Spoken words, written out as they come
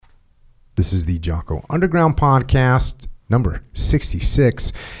This is the Jocko Underground Podcast, number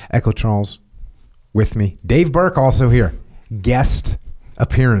 66. Echo Charles with me. Dave Burke also here. Guest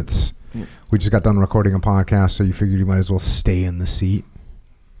appearance. We just got done recording a podcast, so you figured you might as well stay in the seat.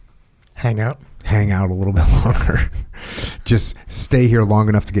 Hang out a little bit longer. Just stay here long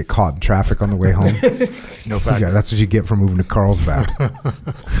enough to get caught in traffic on the way home. No fact. Yeah, that's what you get for moving to Carlsbad.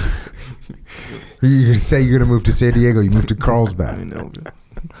 You say you're going to move to San Diego, you move to Carlsbad. I know.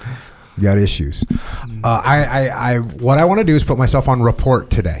 You got issues. What I want to do is put myself on report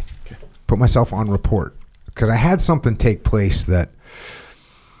today. Okay. Put myself on report because I had something take place that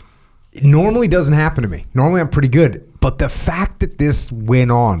normally doesn't happen to me. Normally I'm pretty good, but the fact that this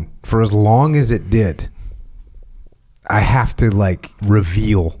went on for as long as it did, I have to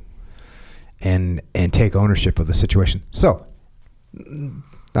reveal and take ownership of the situation. So I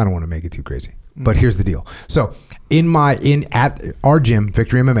don't want to make it too crazy, but here's the deal. So at our gym,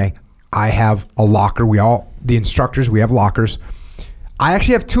 Victory MMA, I have a locker. The instructors, we have lockers. I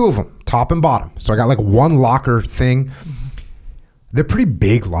actually have two of them, top and bottom. So I got one locker thing. They're pretty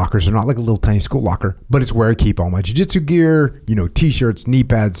big lockers. They're not like a little tiny school locker, but it's where I keep all my jiu-jitsu gear, t-shirts, knee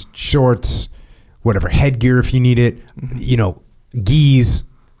pads, shorts, whatever, headgear if you need it, gis.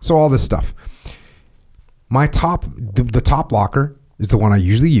 So all this stuff. The top locker is the one I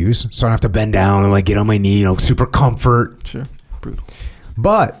usually use. So I don't have to bend down and get on my knee, super comfort. Sure. Brutal.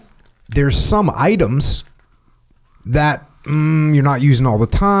 But there's some items that you're not using all the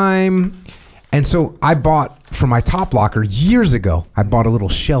time. And so I bought, for my top locker years ago, I bought a little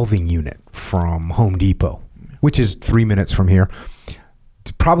shelving unit from Home Depot, which is 3 minutes from here.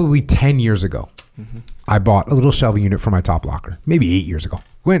 Probably 10 years ago, I bought a little shelving unit for my top locker. Maybe 8 years ago.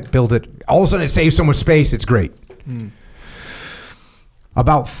 Went, built it. All of a sudden it saves so much space. It's great.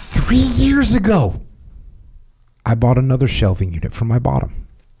 About 3 years ago, I bought another shelving unit for my bottom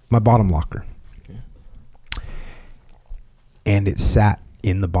locker. And it sat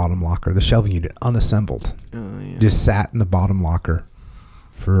in the bottom locker, the shelving unit, unassembled. Just sat in the bottom locker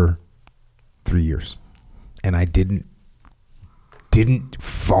for 3 years. And I didn't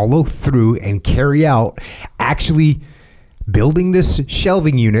follow through and carry out actually building this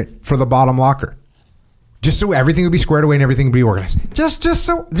shelving unit for the bottom locker. Just so everything would be squared away and everything would be organized. Just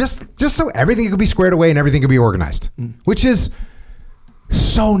so everything could be squared away and everything could be organized. Which is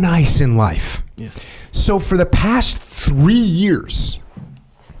so nice in life. Yeah. So for the past 3 years,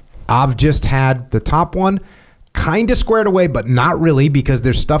 I've just had the top one kind of squared away, but not really, because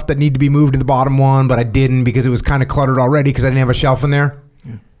there's stuff that need to be moved to the bottom one, but I didn't because it was kind of cluttered already because I didn't have a shelf in there.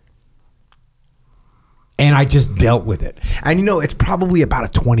 Yeah. And I just dealt with it. And it's probably about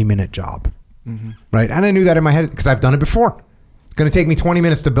a 20-minute job. Right? And I knew that in my head because I've done it before. It's going to take me 20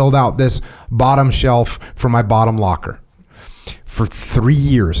 minutes to build out this bottom shelf for my bottom locker. For 3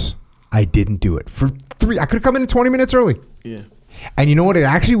 years, I didn't do it. I could have come in 20 minutes early. Yeah. And you know what? It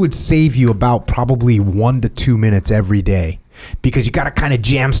actually would save you about probably 1 to 2 minutes every day because you got to kind of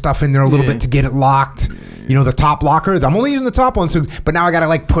jam stuff in there a little bit to get it locked. The top locker, I'm only using the top one, but now I got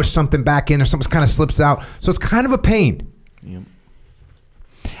to push something back in or something kind of slips out. So it's kind of a pain. Yep.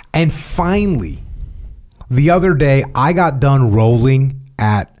 And finally, the other day, I got done rolling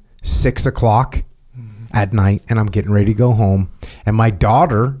at 6 o'clock at night, and I'm getting ready to go home. And my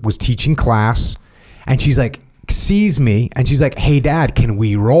daughter was teaching class, and she's sees me, and she's like, "Hey, Dad, can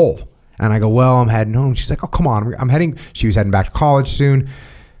we roll?" And I go, "Well, I'm heading home." She's like, "Oh, come on, I'm heading." She was heading back to college soon.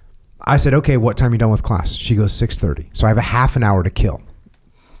 I said, "Okay, what time are you done with class?" She goes, 6:30. So I have a half an hour to kill.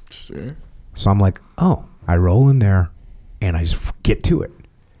 Sure. So I'm like, oh, I roll in there, and I just get to it.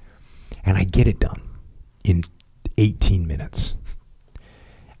 And I get it done in 18 minutes.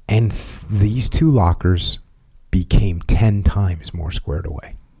 And these two lockers became 10 times more squared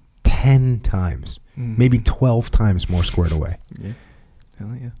away. 10 times. Maybe 12 times more squared away. Yeah.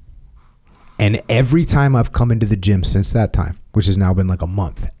 Hell yeah. And every time I've come into the gym since that time, which has now been a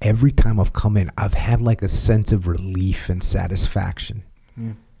month, every time I've come in, I've had a sense of relief and satisfaction.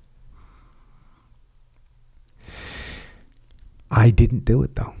 Yeah. I didn't do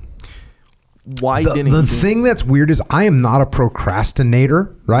it though. Why didn't you? The thing that's weird is I am not a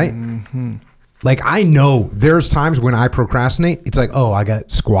procrastinator, right? I know there's times when I procrastinate. It's I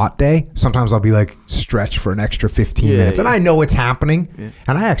got squat day. Sometimes I'll be stretch for an extra 15 minutes. And I know it's happening. Yeah.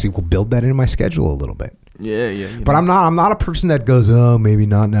 And I actually will build that into my schedule a little bit. Yeah. But I'm not a person that goes, oh, maybe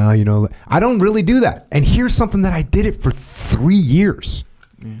not now. I don't really do that. And here's something that I did it for 3 years.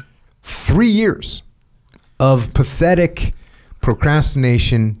 Yeah. 3 years of pathetic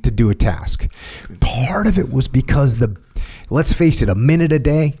procrastination to do a task. Part of it was because let's face it, a minute a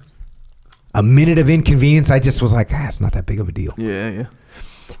day, a minute of inconvenience, I just was it's not that big of a deal. Yeah.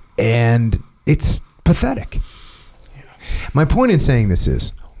 And it's pathetic. My point in saying this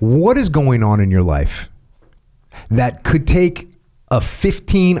is, what is going on in your life that could take a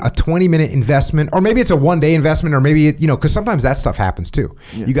 15, a 20-minute investment, or maybe it's a one-day investment, or maybe, because sometimes that stuff happens too.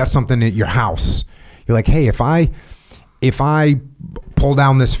 Yeah. You got something at your house. You're like, hey, if I pull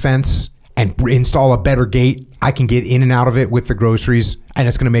down this fence and install a better gate, I can get in and out of it with the groceries, and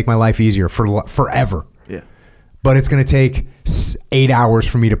it's going to make my life easier forever. Yeah. But it's going to take 8 hours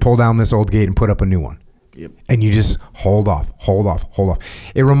for me to pull down this old gate and put up a new one. Yep. And you just hold off.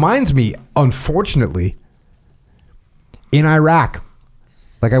 It reminds me, unfortunately, in Iraq,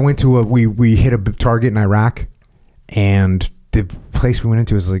 like I went to we hit a target in Iraq, and the place we went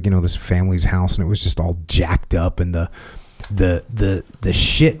into was like, this family's house, and it was just all jacked up, and the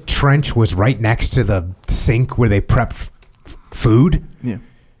shit trench was right next to the sink where they prep food. Yeah.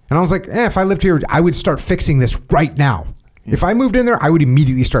 And I was like, if I lived here, I would start fixing this right now. Yeah. If I moved in there, I would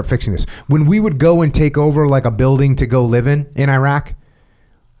immediately start fixing this. When we would go and take over like a building to go live in Iraq,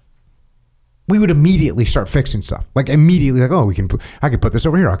 we would immediately start fixing stuff. Like immediately, like, I can put this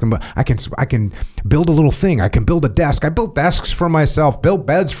over here. I can build a little thing. I can build a desk. I built desks for myself, built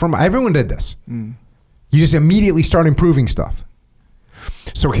beds everyone did this. Mm. You just immediately start improving stuff.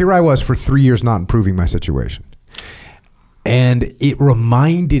 So here I was for 3 years not improving my situation. And it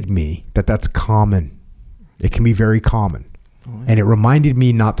reminded me that that's common. It can be very common. Oh, yeah. And it reminded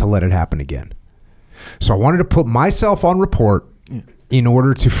me not to let it happen again. So I wanted to put myself on report in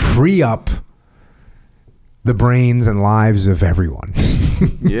order to free up the brains and lives of everyone.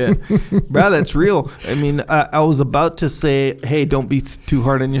 Yeah. Bro, that's real. I mean, I was about to say, hey, don't be too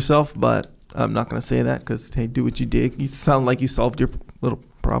hard on yourself, but I'm not going to say that because, hey, do what you did. You sound like you solved your little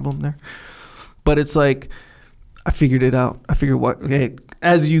problem there. But it's like, I figured it out. I figured hey,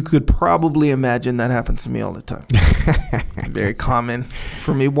 as you could probably imagine, that happens to me all the time. It's very common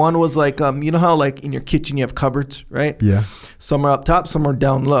for me. One was like, you know how like in your kitchen you have cupboards, right? Yeah. Some are up top, some are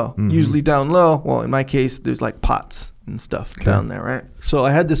down low. Mm-hmm. Usually down low. Well, in my case, there's like pots and stuff down there, right? So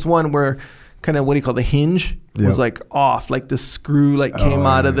I had this one where kind of, what do you call, the hinge was like off, like the screw like came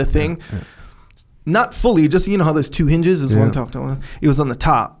out of the thing. Yeah. Not fully, just how there's two hinges is one top. It was on the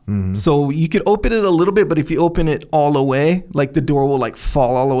top. Mm-hmm. So you could open it a little bit, but if you open it all the way, like the door will like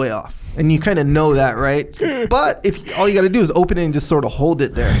fall all the way off. And you kind of know that, right? But if all you got to do is open it and just sort of hold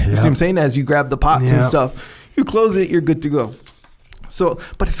it there. You see what I'm saying? As you grab the pots and stuff, you close it, you're good to go. So,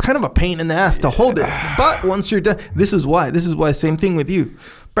 but it's kind of a pain in the ass to hold it. But once you're done, this is why, same thing with you.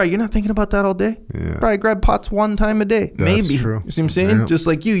 Bro, you're not thinking about that all day? Yeah. Bro, I grab pots one time a day. That's maybe. True. You see what I'm saying? Yeah. Just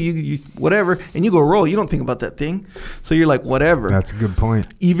like you whatever, and you go roll. You don't think about that thing. So you're like, whatever. That's a good point.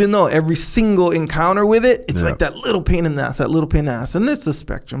 Even though every single encounter with it, it's like that little pain in the ass, And it's a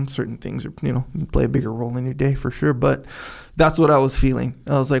spectrum. Certain things are, play a bigger role in your day for sure. But that's what I was feeling.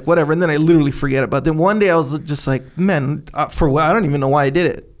 I was like, whatever. And then I literally forget about it. Then one day I was just like, man, for a while, I don't even know why I did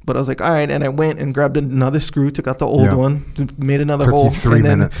it. But I was like, all right. And I went and grabbed another screw, took out the old one, made another hole. Took you 3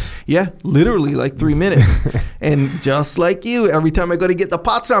 minutes. Yeah, literally like 3 minutes. And just like you, every time I go to get the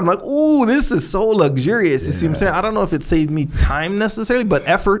pots out, I'm like, ooh, this is so luxurious. You see what I'm saying? I don't know if it saved me time necessarily, but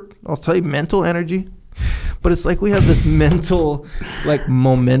effort. I'll tell you, mental energy. But it's like we have this mental like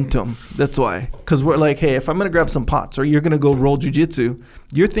momentum. That's why. Because we're like, hey, if I'm going to grab some pots or you're going to go roll jujitsu,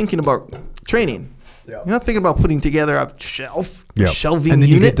 you're thinking about training. Yep. You're not thinking about putting together a shelving and then unit.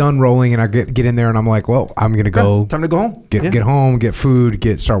 You get done rolling, and I get in there, and I'm like, well, I'm gonna go. It's time to go home. Get home, get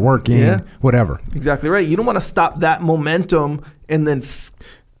food, start working, whatever. Exactly right. You don't want to stop that momentum and then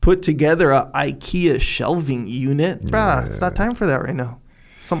put together a IKEA shelving unit. Bruh, it's not time for that right now.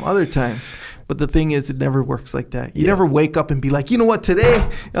 Some other time. But the thing is, it never works like that. You never wake up and be like, you know what, today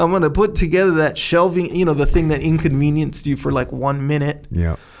I'm gonna put together that shelving. The thing that inconvenienced you for like 1 minute.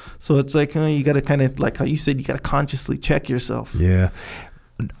 Yeah. So it's like you got to kind of, like how you said, you got to consciously check yourself. Yeah.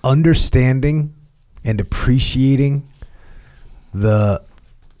 Understanding and appreciating the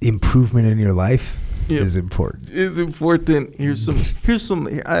improvement in your life is important. It's important. Here's some.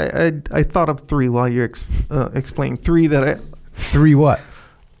 I thought of 3 while you're explaining 3 that 3 what?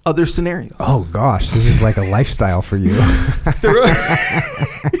 Other scenarios. Oh gosh, this is like a lifestyle for you.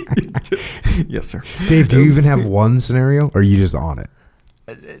 Yes, sir. Dave, do you even have one scenario, or are you just on it?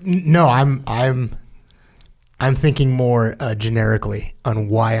 No, I'm thinking more generically on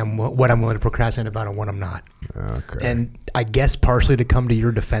what I'm willing to procrastinate about and what I'm not. Okay. And I guess partially to come to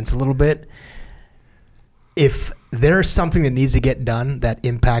your defense a little bit, if there's something that needs to get done that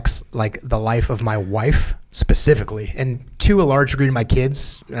impacts like the life of my wife specifically, and to a large degree my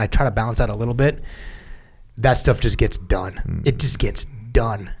kids, and I try to balance that a little bit, that stuff just gets done. It just gets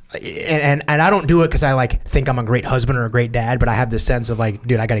done. And I don't do it because I like think I'm a great husband or a great dad, but I have this sense of like,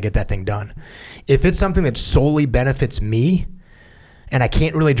 dude, I got to get that thing done. If it's something that solely benefits me, and I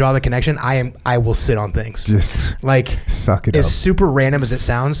can't really draw the connection, I will sit on things. Just like suck it as up. super random as it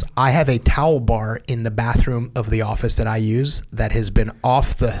sounds, I have a towel bar in the bathroom of the office that I use that has been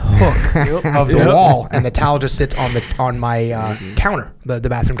off the hook of the wall, and the towel just sits on my counter, the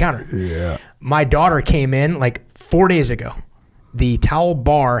bathroom counter. Yeah. My daughter came in like 4 days ago. The towel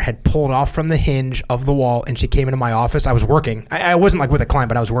bar had pulled off from the hinge of the wall, and she came into my office. I was working. I wasn't like with a client,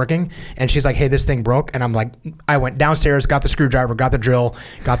 but I was working. And she's like, hey, this thing broke. And I'm like, I went downstairs, got the screwdriver, got the drill,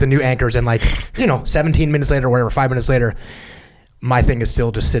 got the new anchors. And like, 17 minutes later, or whatever, 5 minutes later, my thing is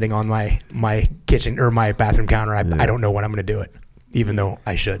still just sitting on my kitchen or my bathroom counter. I don't know when I'm going to do it, even though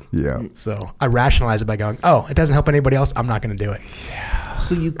I should. Yeah. So I rationalize it by going, oh, it doesn't help anybody else. I'm not going to do it. Yeah.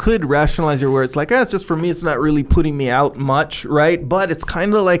 So you could rationalize it where it's like, it's just for me. It's not really putting me out much, right? But it's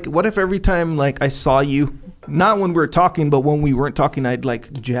kind of like, what if every time like I saw you, not when we were talking, but when we weren't talking, I'd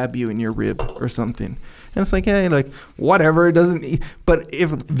like jab you in your rib or something. And it's like, hey, like whatever. It doesn't. But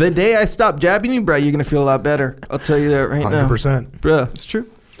if the day I stop jabbing you, bro, you're gonna feel a lot better. I'll tell you that right 100%. now, bro. It's true.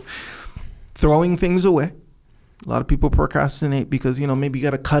 Throwing things away. A lot of people procrastinate because, maybe you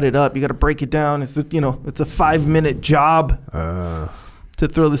got to cut it up. You got to break it down. It's, it's a 5-minute job to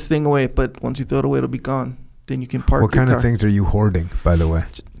throw this thing away. But once you throw it away, it'll be gone. Then you can park What kind of things are you hoarding, by the way?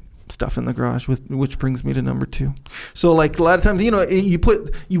 Stuff in the garage, which brings me to number 2. So, like, a lot of times,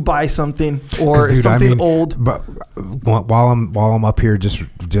 you buy something or Dude, something old. But while I'm up here,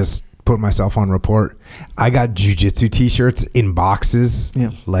 just put myself on report. I got jiu-jitsu t-shirts in boxes,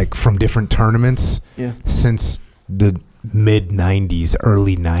 like from different tournaments since the mid-90s,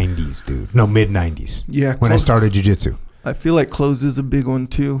 early 90s, dude. No, mid-90s. Yeah. When I started jiu-jitsu. I feel like clothes is a big one,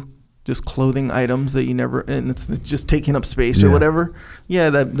 too. Just clothing items that you never, and it's just taking up space or whatever. Yeah,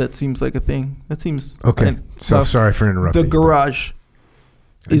 that seems like a thing. That seems... Okay. So sorry for interrupting. The garage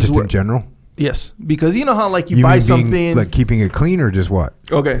is just in general? Yes. Because you know how like you buy something... like keeping it clean or just what?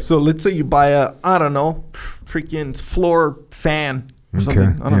 Okay. So let's say you buy a, I don't know, freaking floor fan or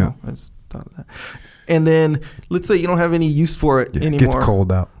something. I don't know. I just thought of that. And then let's say you don't have any use for it anymore. It gets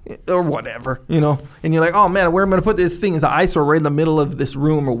cold out. Or whatever, And you're like, oh, man, where am I going to put this thing? Is the eyesore right in the middle of this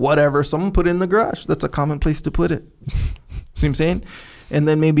room or whatever? So I'm going to put it in the garage. That's a common place to put it. See what I'm saying? And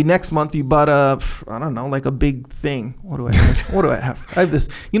then maybe next month you bought I don't know, like a big thing. What do I have? I have this,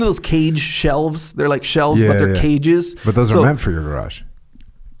 those cage shelves? They're like shelves, but they're cages. But those are meant for your garage.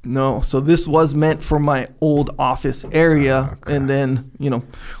 No, so this was meant for my old office area, and then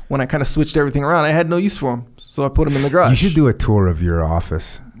when I kind of switched everything around, I had no use for them, so I put them in the garage. You should do a tour of your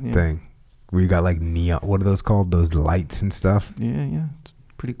office thing, where you got like neon. What are those called? Those lights and stuff. Yeah, it's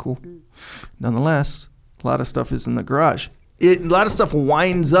pretty cool. Nonetheless, a lot of stuff is in the garage. A lot of stuff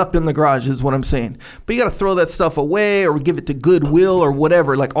winds up in the garage, is what I'm saying. But you got to throw that stuff away or give it to Goodwill or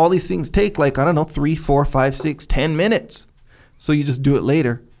whatever. Like all these things take 3, 4, 5, 6, 10 minutes. So you just do it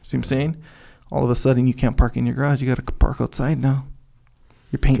later. See what I'm saying? All of a sudden, you can't park in your garage. You got to park outside now.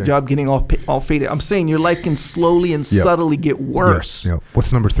 Your paint job getting all faded. I'm saying your life can slowly and subtly get worse. Yep.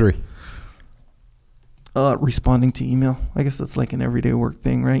 What's number 3? Responding to email. I guess that's like an everyday work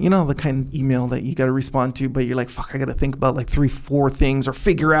thing, right? The kind of email that you got to respond to, but you're like, fuck, I got to think about like 3, 4 things or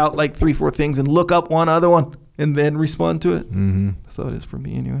figure out like 3, 4 things and look up one other one and then respond to it. Mm-hmm. That's how it is for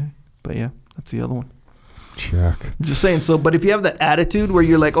me anyway. But yeah, that's the other one. Check. Just saying. So, but if you have that attitude where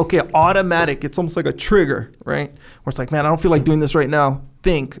you're like, okay, automatic, it's almost like a trigger, right? Where it's like, man, I don't feel like doing this right now.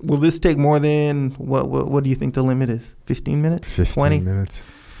 Think, will this take more than what do you think the limit is? 15 minutes? 15 20 minutes.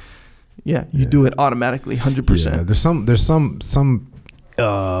 Yeah, you do it automatically, 100%. Yeah, there's some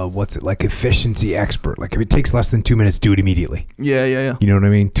what's it, like efficiency expert. Like if it takes less than 2 minutes, do it immediately. Yeah. You know what I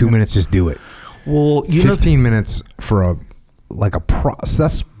mean? 2 minutes, just do it. Well, 15 minutes for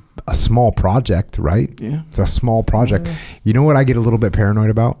that's a small project, right? Yeah. It's a small project. Yeah. You know what I get a little bit paranoid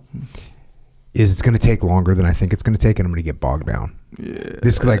about? Is it's going to take longer than I think it's going to take, and I'm going to get bogged down. Yeah.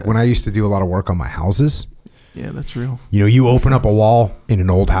 This like when I used to do a lot of work on my houses. Yeah, that's real. You open up a wall in an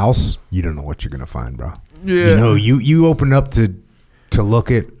old house, you don't know what you're going to find, bro. Yeah. You open up to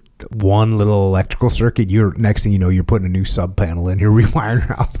look at one little electrical circuit, next thing you know, you're putting a new sub panel in, you're rewiring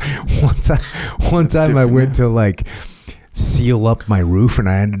your house. One time I went to like seal up my roof, and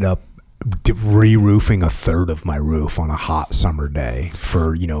I ended up re-roofing a third of my roof on a hot summer day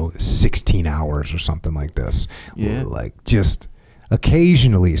for 16 hours or something like this. Yeah, like just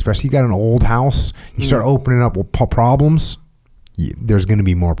occasionally, especially you got an old house, you start opening up problems, there's going to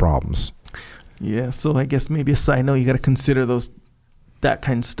be more problems. Yeah, so I guess maybe a side note, you got to consider that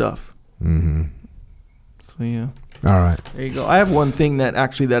kind of stuff. Mm-hmm. So yeah. All right. There you go. I have one thing that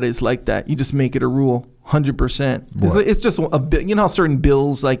is like that. You just make it a rule, 100%. It's just a bit. You know how certain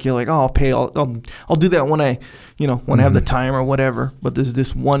bills, like you're like, oh, I'll pay. I'll do that when I have the time or whatever. But there's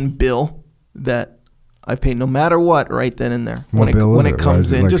this one bill that I pay no matter what, right then and there. What bill is it? When it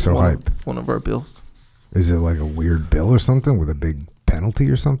comes in, like just so one of our bills. Is it like a weird bill or something with a big penalty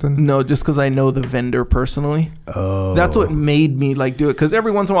or something? No, just because I know the vendor personally. Oh. That's what made me like do it. Because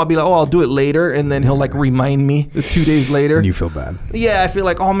every once in a while I'll be like, oh, I'll do it later. And then he'll like remind me 2 days later. And you feel bad. Yeah, I feel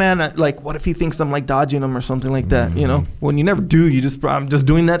like, oh man, what if he thinks I'm like dodging him or something like that, you know? When you never do, I'm just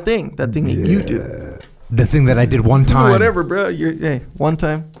doing that thing that you do. The thing that I did one time. Whatever, bro. One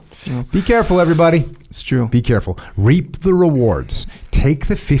time. You know. Be careful, everybody. It's true. Be careful. Reap the rewards. Take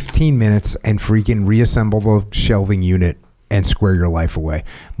the 15 minutes and freaking reassemble the shelving unit and square your life away.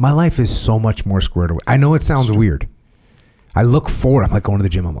 My life is so much more squared away. I know it sounds weird. I look forward. I'm like going to the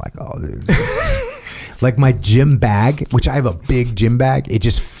gym. I'm like, oh, dude. Like my gym bag, which I have a big gym bag. It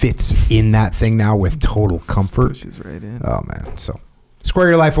just fits in that thing now with total comfort. Pushes right in. Oh, man. So square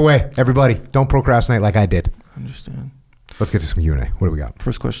your life away, everybody. Don't procrastinate like I did. Understand. Let's get to some Q&A. What do we got?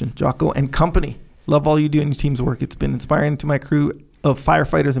 First question. Jocko and company. Love all you do in your team's work. It's been inspiring to my crew of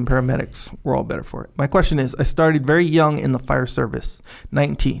firefighters and paramedics. We're all better for it. My question is, I started very young in the fire service,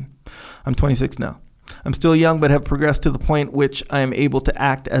 19. I'm 26 now. I'm still young, but have progressed to the point which I am able to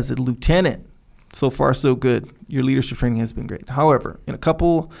act as a lieutenant. So far, so good. Your leadership training has been great. However, in a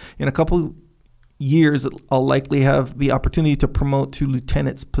couple years, I'll likely have the opportunity to promote to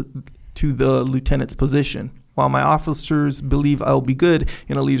the lieutenant's position. While my officers believe I will be good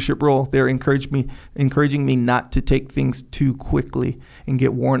in a leadership role, they're encouraging me not to take things too quickly and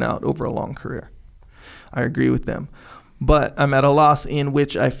get worn out over a long career. I agree with them. But I'm at a loss in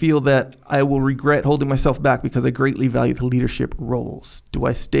which I feel that I will regret holding myself back because I greatly value the leadership roles. Do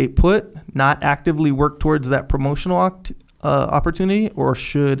I stay put, not actively work towards that promotional opportunity, or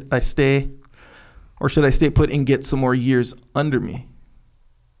should I stay put and get some more years under me?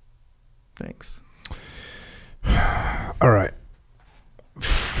 Thanks. All right.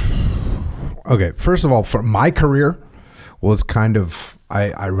 Okay. First of all, for my career was kind of,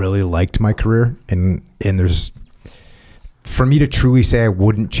 I really liked my career, and there's, for me to truly say I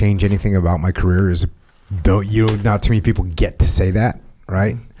wouldn't change anything about my career is, though, not too many people get to say that,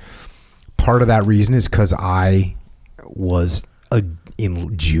 right? Part of that reason is because I was a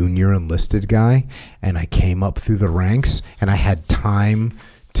junior enlisted guy, and I came up through the ranks, and I had time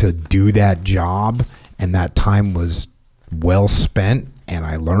to do that job. And that time was well spent, and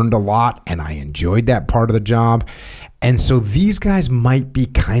I learned a lot, and I enjoyed that part of the job. And so these guys might be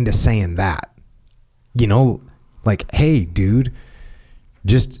kind of saying that, like, hey, dude,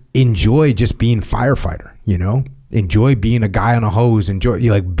 just enjoy just being firefighter, enjoy being a guy on a hose,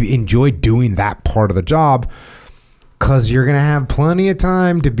 enjoy doing that part of the job. Because you're going to have plenty of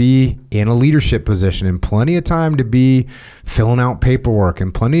time to be in a leadership position, and plenty of time to be filling out paperwork,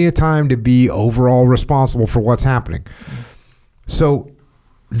 and plenty of time to be overall responsible for what's happening. So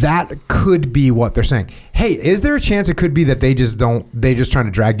that could be what they're saying. Hey, is there a chance it could be that they just trying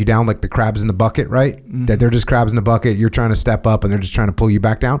to drag you down like the crabs in the bucket, right? Mm-hmm. That they're just crabs in the bucket. You're trying to step up and they're just trying to pull you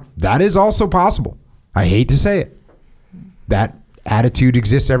back down. That is also possible. I hate to say it. That attitude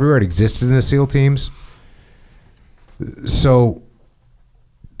exists everywhere. It existed in the SEAL teams. So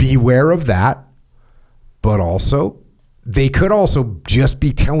beware of that, but also they could also just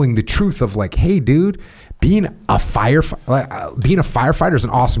be telling the truth of like, hey, dude, being a firefighter is an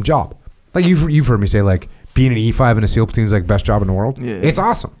awesome job. Like you've heard me say, like, being an E5 in a SEAL platoon is like best job in the world. Yeah, it's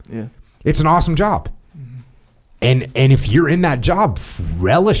awesome. Yeah, it's an awesome job. Mm-hmm. And if you're in that job,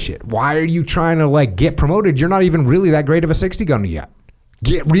 relish it. Why are you trying to like get promoted? You're not even really that great of a 60 gunner yet.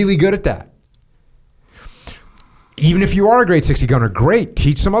 Get really good at that. Even if you are a great 60 gunner, great.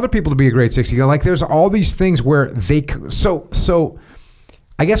 Teach some other people to be a great 60 gunner. Like there's all these things where so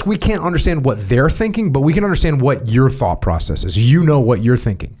I guess we can't understand what they're thinking, but we can understand what your thought process is. You know what you're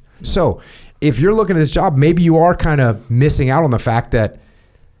thinking. So if you're looking at this job, maybe you are kind of missing out on the fact that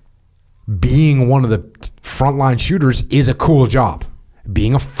being one of the frontline shooters is a cool job.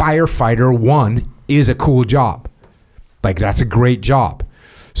 Being a firefighter, one, is a cool job. Like that's a great job.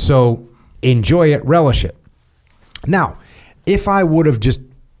 So enjoy it, relish it. Now, if I would have just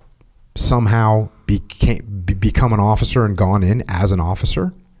somehow become an officer and gone in as an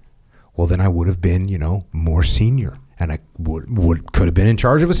officer, well, then I would have been, more senior, and I could have been in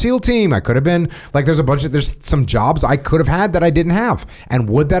charge of a SEAL team. I could have been like, there's some jobs I could have had that I didn't have, and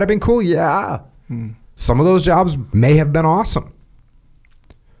would that have been cool? Yeah, some of those jobs may have been awesome.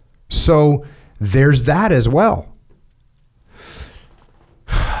 So there's that as well.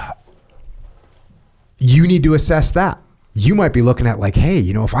 you need to assess that. You might be looking at like, hey,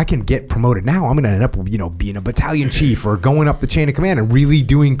 if I can get promoted now, I'm going to end up, being a battalion chief or going up the chain of command and really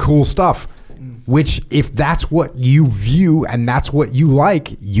doing cool stuff. Which, if that's what you view and that's what you like,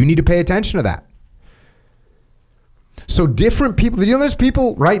 you need to pay attention to that. So different people, there's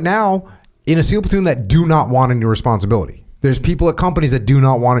people right now in a SEAL platoon that do not want any responsibility. There's people at companies that do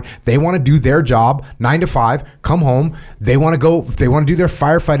not want it. They want to do their job 9 to 5, come home. They want to do their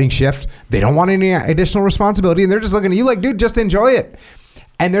firefighting shift. They don't want any additional responsibility. And they're just looking at you like, dude, just enjoy it.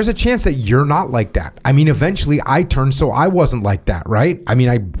 And there's a chance that you're not like that. I mean, eventually I turned so I wasn't like that, right? I mean,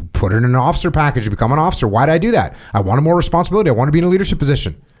 I put in an officer package to become an officer. Why did I do that? I wanted more responsibility. I wanted to be in a leadership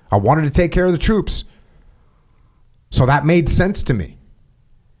position. I wanted to take care of the troops. So that made sense to me.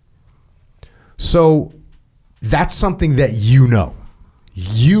 So that's something that you know.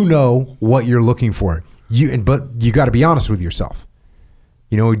 You know what you're looking for. But you got to be honest with yourself.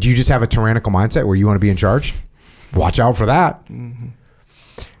 Do you just have a tyrannical mindset where you want to be in charge? Watch out for that. Mm-hmm.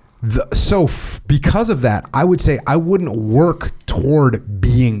 Because of that, I would say I wouldn't work toward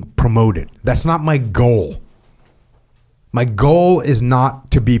being promoted. That's not my goal. My goal is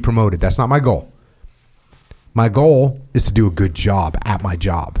not to be promoted. That's not my goal. My goal is to do a good job at my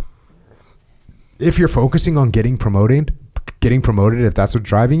job. If you're focusing on getting promoted, if that's what's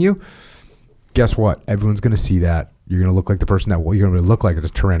driving you, guess what? Everyone's going to see that. You're going to look like the person you're going to look like a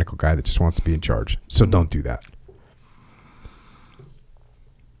tyrannical guy that just wants to be in charge. So don't do that.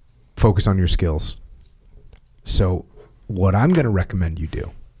 Focus on your skills. So what I'm going to recommend you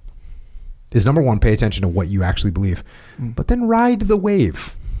do is, number one, pay attention to what you actually believe, but then ride the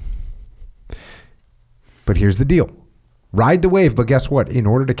wave. But here's the deal. Ride the wave, but guess what? In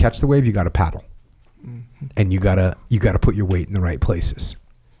order to catch the wave, you got to paddle. Mm-hmm. And you got to put your weight in the right places.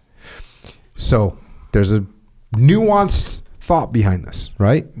 So there's a nuanced thought behind this,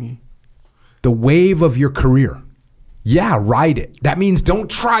 right? Mm-hmm. The wave of your career. Yeah, ride it. That means don't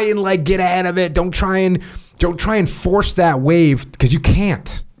try and get ahead of it. Don't try and force that wave, because you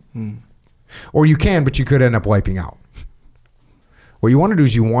can't. Or you can, but you could end up wiping out. What you want to do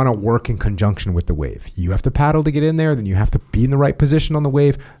is you want to work in conjunction with the wave. You have to paddle to get in there, then you have to be in the right position on the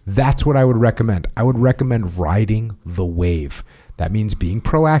wave. That's what I would recommend. I would recommend riding the wave. That means being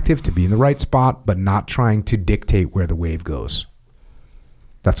proactive to be in the right spot, but not trying to dictate where the wave goes.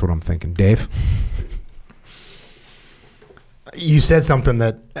 That's what I'm thinking. Dave? You said something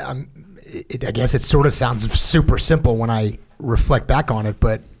that I guess it sort of sounds super simple when I reflect back on it,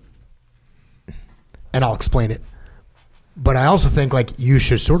 and I'll explain it. But I also think you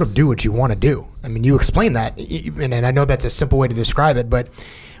should sort of do what you want to do. I mean, you explain that, and I know that's a simple way to describe it, but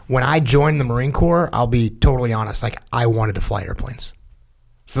when I joined the Marine Corps, I'll be totally honest, I wanted to fly airplanes.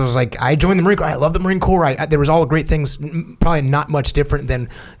 So it was I joined the Marine Corps. I love the Marine Corps. There was all great things, probably not much different than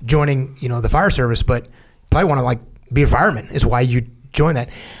joining, the fire service, but probably want to be a fireman is why you join that.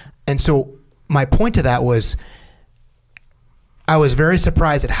 And so my point to that was, I was very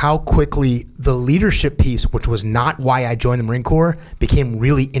surprised at how quickly the leadership piece, which was not why I joined the Marine Corps, became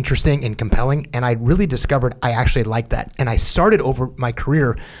really interesting and compelling. And I really discovered I actually liked that. And I started over my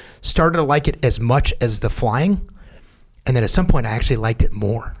career, started to like it as much as the flying. And then at some point I actually liked it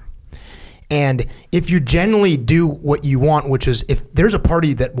more. And if you generally do what you want, which is if there's a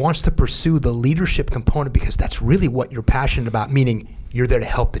party that wants to pursue the leadership component because that's really what you're passionate about, meaning you're there to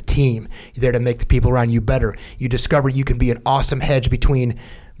help the team, you're there to make the people around you better. You discover you can be an awesome hedge between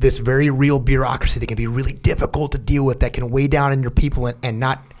this very real bureaucracy that can be really difficult to deal with, that can weigh down on your people and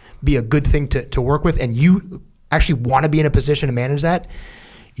not be a good thing to work with, and you actually want to be in a position to manage that,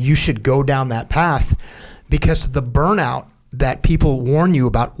 you should go down that path, because the burnout that people warn you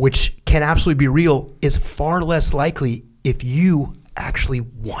about, which can absolutely be real, is far less likely if you actually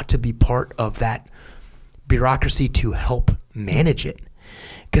want to be part of that bureaucracy to help manage it.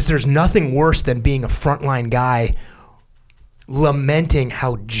 Because there's nothing worse than being a frontline guy lamenting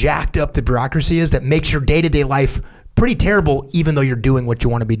how jacked up the bureaucracy is, that makes your day-to-day life pretty terrible, even though you're doing what you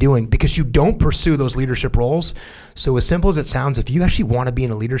want to be doing, because you don't pursue those leadership roles. So as simple as it sounds, if you actually want to be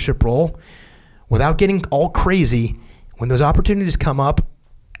in a leadership role, without getting all crazy, when those opportunities come up,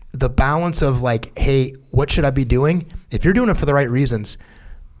 the balance of hey, what should I be doing? If you're doing it for the right reasons,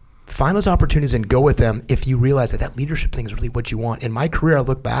 find those opportunities and go with them if you realize that leadership thing is really what you want. In my career, I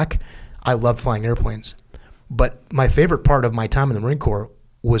look back, I loved flying airplanes. But my favorite part of my time in the Marine Corps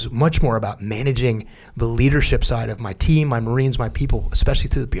was much more about managing the leadership side of my team, my Marines, my people, especially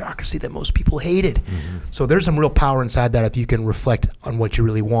through the bureaucracy that most people hated. Mm-hmm. So there's some real power inside that if you can reflect on what you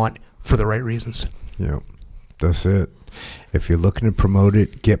really want for the right reasons. Yeah, that's it. If you're looking to promote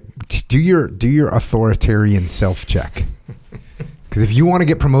it, do your authoritarian self-check. Because if you want to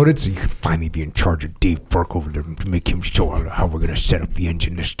get promoted so you can finally be in charge of Dave Burke over there to make him show how we're going to set up the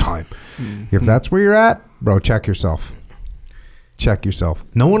engine this time. Mm-hmm. If that's where you're at, bro, check yourself. Check yourself.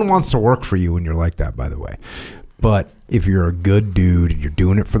 No one wants to work for you when you're like that, by the way. But if you're a good dude and you're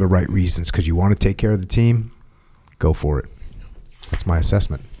doing it for the right reasons because you want to take care of the team, go for it. That's my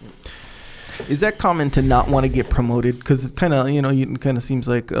assessment. Is that common to not want to get promoted? Because it kind of, it kind of seems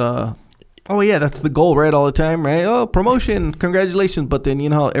like, oh yeah, that's the goal, right? All the time, right? Oh, promotion, congratulations. But then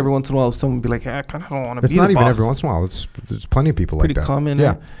how every once in a while someone would be like, I kind of don't want to be the boss. It's not even every once in a while. There's plenty of people like that. Pretty common.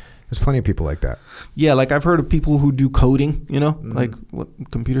 Yeah. There's plenty of people like that. Yeah, like I've heard of people who do coding, like what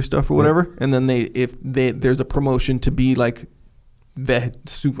computer stuff or whatever, and then there's a promotion to be like the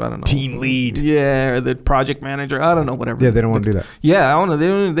super, I don't know, team lead. Yeah, or the project manager. I don't know, whatever. Yeah, they don't want to do that. Yeah, I don't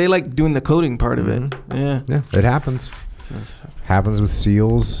know. They like doing the coding part of it. Yeah, it happens. Happens with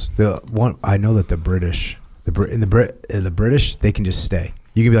SEALs. I know that the British, the British, they can just stay.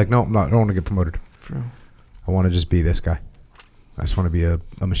 You can be like, no, I don't want to get promoted. True. I want to just be this guy. I just want to be a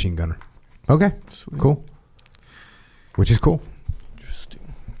machine gunner. Okay, sweet. Cool. Which is cool. Interesting.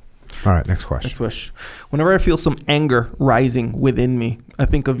 All right, next question. Whenever I feel some anger rising within me, I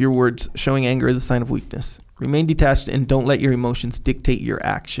think of your words, showing anger is a sign of weakness. Remain detached and don't let your emotions dictate your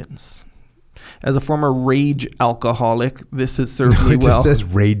actions. As a former rage alcoholic, this has served me well. It just says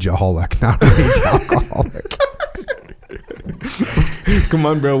rageaholic, not rage alcoholic. Come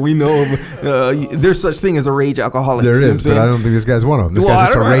on, bro. We know there's such thing as a rage alcoholic. There is, but I don't think this guy's one of them. This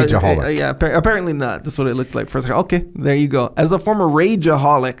guy's just a rageaholic. Yeah, apparently not. That's what it looked like for a second. Okay, there you go. As a former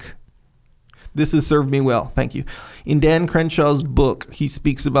rageaholic, this has served me well. Thank you. In Dan Crenshaw's book, he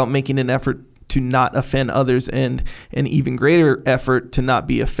speaks about making an effort to not offend others and an even greater effort to not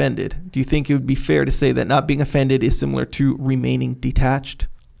be offended. Do you think it would be fair to say that not being offended is similar to remaining detached?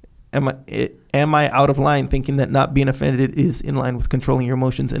 Am I out of line thinking that not being offended is in line with controlling your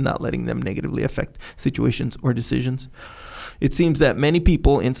emotions and not letting them negatively affect situations or decisions? It seems that many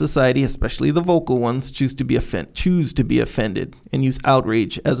people in society, especially the vocal ones, choose to be offended and use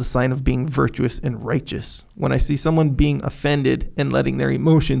outrage as a sign of being virtuous and righteous. When I see someone being offended and letting their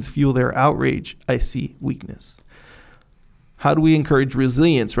emotions fuel their outrage, I see weakness. How do we encourage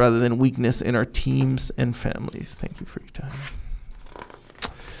resilience rather than weakness in our teams and families? Thank you for your time.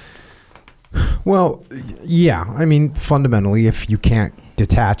 Well, yeah. I mean, fundamentally, if you can't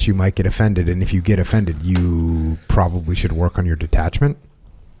detach, you might get offended. And if you get offended, you probably should work on your detachment.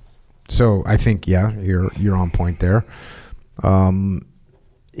 So I think, yeah, you're on point there.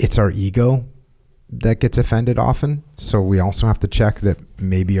 It's our ego that gets offended often. So we also have to check that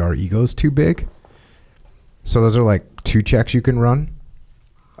maybe our ego's too big. So those are like 2 checks you can run.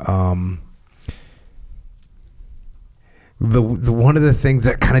 The one of the things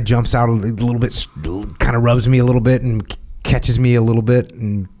that kind of jumps out a little bit, kind of rubs me a little bit and catches me a little bit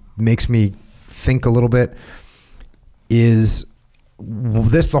and makes me think a little bit is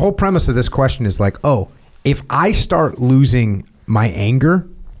this. The whole premise of this question is like, oh, if I start losing my anger,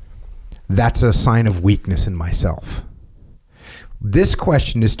 that's a sign of weakness in myself. This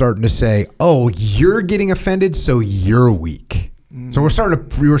question is starting to say, oh, you're getting offended, so you're weak. So we're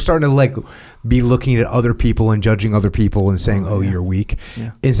starting to like be looking at other people and judging other people and saying, oh, you're weak.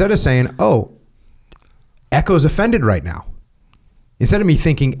 Yeah. Instead of saying, oh, Echo's offended right now. Instead of me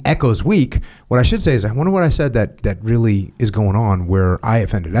thinking Echo's weak, what I should say is, I wonder what I said that really is going on where I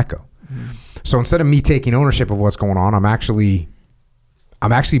offended Echo. So instead of me taking ownership of what's going on, I'm actually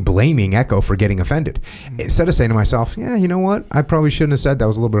blaming Echo for getting offended. Instead of saying to myself, yeah, you know what? I probably shouldn't have said that.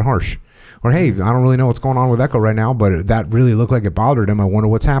 Was a little bit harsh. Or, hey, I don't really know what's going on with Echo right now, but that really looked like it bothered him. I wonder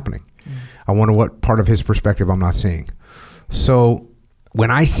what's happening. I wonder what part of his perspective I'm not seeing. So when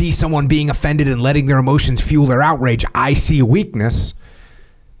I see someone being offended and letting their emotions fuel their outrage, I see a weakness.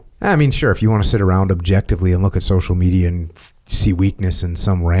 I mean, sure, if you want to sit around objectively and look at social media and see weakness in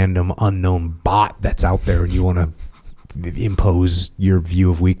some random unknown bot that's out there and you want to impose your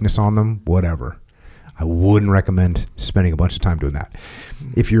view of weakness on them, whatever. I wouldn't recommend spending a bunch of time doing that.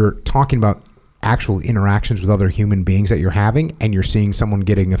 If you're talking about actual interactions with other human beings that you're having and you're seeing someone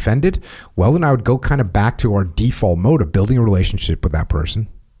getting offended, well, then I would go kind of back to our default mode of building a relationship with that person,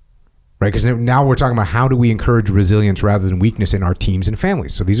 right? Because now we're talking about how do we encourage resilience rather than weakness in our teams and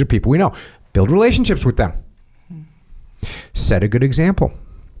families. So these are people we know. Build relationships with them. Set a good example,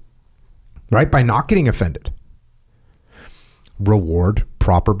 right? By not getting offended. Reward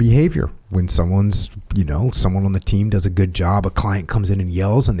proper behavior. When someone on the team does a good job, a client comes in and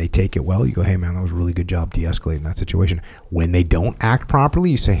yells and they take it well, you go, hey man, that was a really good job de-escalating that situation. When they don't act properly,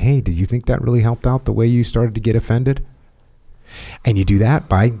 you say, hey, did you think that really helped out the way you started to get offended? And you do that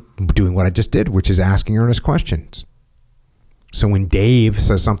by doing what I just did, which is asking earnest questions. So when Dave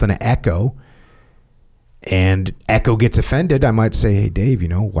says something to Echo and Echo gets offended, I might say, hey, Dave,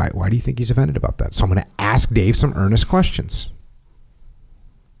 why do you think he's offended about that? So I'm going to ask Dave some earnest questions.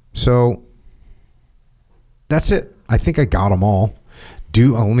 So that's it. I think I got them all.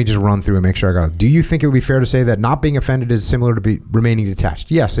 Let me just run through and make sure I got it. Do you think it would be fair to say that not being offended is similar to remaining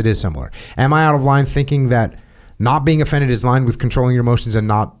detached? Yes, it is similar. Am I out of line thinking that not being offended is lined with controlling your emotions and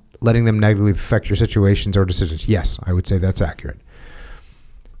not letting them negatively affect your situations or decisions? Yes, I would say that's accurate.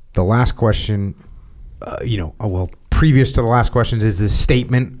 The last question, previous to the last question is this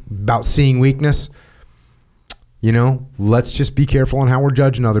statement about seeing weakness. Let's just be careful on how we're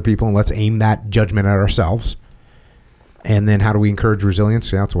judging other people, and let's aim that judgment at ourselves. And then how do we encourage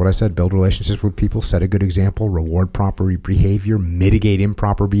resilience? Yeah, that's what I said. Build relationships with people, set a good example, reward proper behavior, mitigate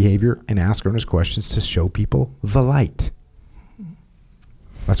improper behavior, and ask earnest questions to show people the light.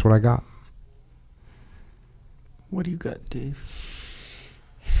 That's what I got. What do you got, Dave?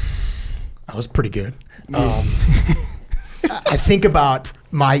 That was pretty good. I think about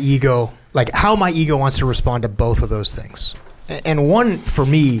my ego, like how my ego wants to respond to both of those things. And one, for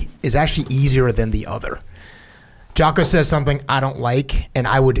me, is actually easier than the other. Jocko says something I don't like, and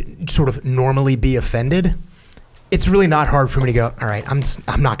I would sort of normally be offended. It's really not hard for me to go, all right, I'm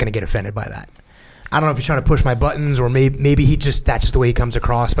not going to get offended by that. I don't know if he's trying to push my buttons, or maybe that's just the way he comes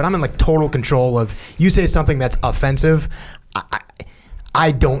across, but I'm in like total control of, you say something that's offensive,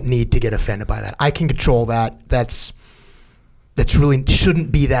 I don't need to get offended by that. I can control that. That's really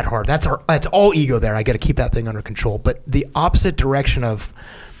shouldn't be that hard. That's all ego there. I got to keep that thing under control. But the opposite direction of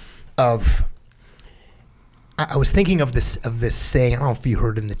I was thinking of this saying. I don't know if you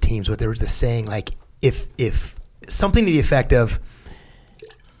heard it in the teams, but there was this saying like if something to the effect of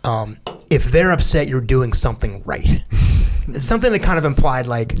if they're upset, you're doing something right. Something that kind of implied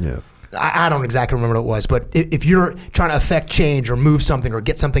like. Yeah. I don't exactly remember what it was, but if you're trying to affect change or move something or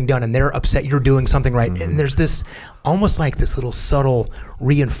get something done and they're upset, you're doing something right. Mm-hmm. And there's this almost like this little subtle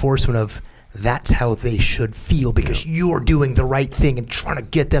reinforcement of that's how they should feel because you're doing the right thing and trying to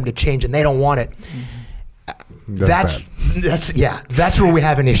get them to change and they don't want it. Mm-hmm. That's where we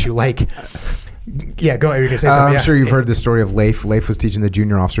have an issue. Like, yeah, go ahead. You're gonna say something. I'm sure you've heard the story of Leif. Leif was teaching the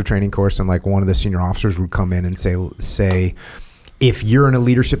junior officer training course, and like one of the senior officers would come in and say, if you're in a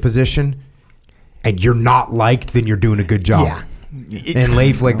leadership position and you're not liked, then you're doing a good job. Yeah. And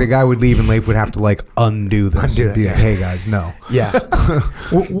Leif, like the guy would leave and Leif would have to like undo this and be like, hey guys, no. Yeah.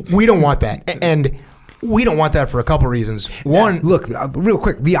 We don't want that. And we don't want that for a couple of reasons. One, look, real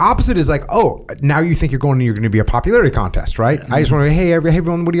quick, the opposite is like, oh, now you think you're going to be a popularity contest, right? Yeah. I just want to, hey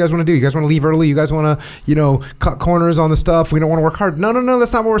everyone, what do you guys want to do? You guys want to leave early? You guys want to, cut corners on the stuff? We don't want to work hard. No,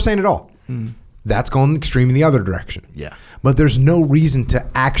 that's not what we're saying at all. Mm. That's going extreme in the other direction. Yeah. But there's no reason to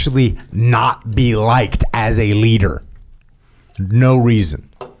actually not be liked as a leader. No reason.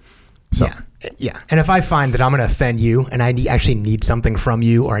 So. Yeah. And if I find that I'm going to offend you and I actually need something from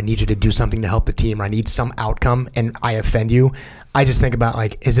you or I need you to do something to help the team or I need some outcome and I offend you, I just think about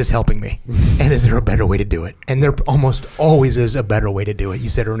like, is this helping me? And is there a better way to do it? And there almost always is a better way to do it. You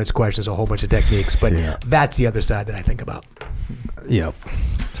said earnest questions, a whole bunch of techniques, but that's the other side that I think about. Yep.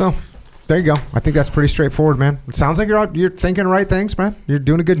 So there you go. I think that's pretty straightforward, man. It sounds like you're thinking the right things, man. You're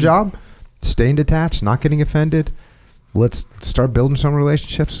doing a good job. Staying detached, not getting offended. Let's start building some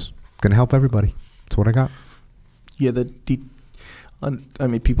relationships. Going to help everybody. That's what I got. Yeah,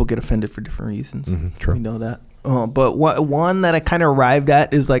 people get offended for different reasons. Mm-hmm, true. We know that. But one that I kind of arrived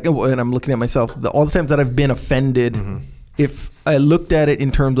at is like, and I'm looking at myself, all the times that I've been offended, if I looked at it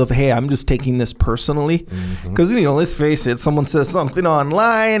in terms of, hey, I'm just taking this personally, because let's face it, someone says something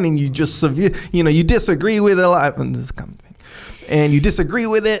online and you just you disagree with it a lot, and this kind of thing, and you disagree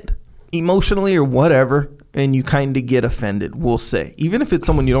with it emotionally or whatever, and you kind of get offended. We'll say, even if it's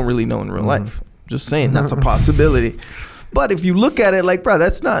someone you don't really know in real life, just saying that's a possibility. But if you look at it like, bro,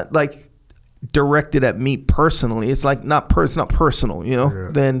 that's not like directed at me personally. It's like not personal,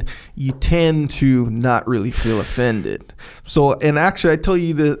 then you tend to not really feel offended. So, and actually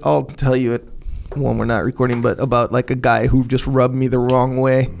I'll tell you it when we're not recording, but about like a guy who just rubbed me the wrong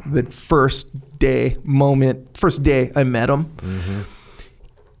way the first day I met him.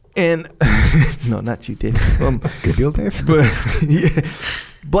 And no, not you, Dave. Good deal, Dave.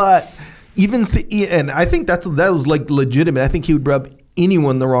 But even and I think that was like legitimate. I think he would rub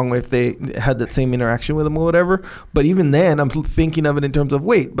anyone the wrong way if they had that same interaction with him or whatever. But even then, I'm thinking of it in terms of,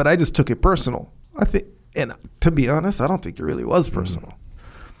 wait, but I just took it personal. I think, and to be honest, I don't think it really was personal.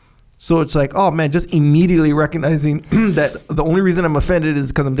 So it's like, oh man, just immediately recognizing that the only reason I'm offended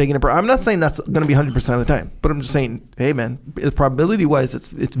is because I'm taking it. I'm not saying that's going to be 100% of the time, but I'm just saying, hey man, probability wise, it's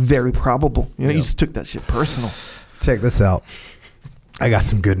very probable. You just took that shit personal. Check this out. I got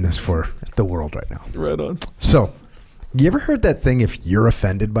some goodness for the world right now. Right on. So, you ever heard that thing, if you're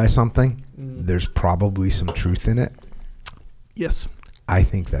offended by something, there's probably some truth in it? Yes. I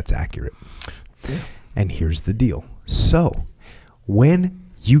think that's accurate. Yeah. And here's the deal. So, when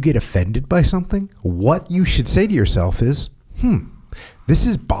you get offended by something, what you should say to yourself is, this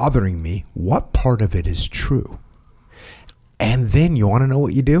is bothering me. What part of it is true? And then you want to know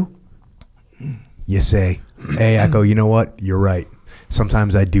what you do? You say, hey, Echo, you know what? You're right.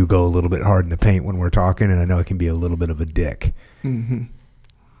 Sometimes I do go a little bit hard in the paint when we're talking, and I know I can be a little bit of a dick. Mm-hmm.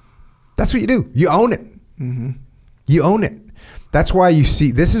 That's what you do. You own it. Mm-hmm. You own it. That's why you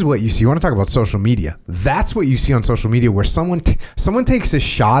see, this is what you see. You want to talk about social media. That's what you see on social media, where someone takes a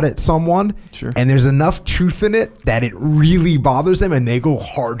shot at someone, Sure. and there's enough truth in it that it really bothers them, and they go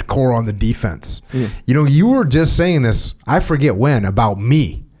hardcore on the defense. Yeah. You know, you were just saying this, I forget when, about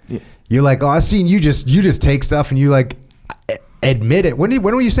me. Yeah. You're like, oh, I've seen you just take stuff and you like admit it. When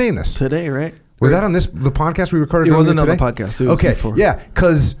were you saying this? Today, right? Was that on the podcast we recorded? It wasn't on today? the podcast. It was okay, before. yeah,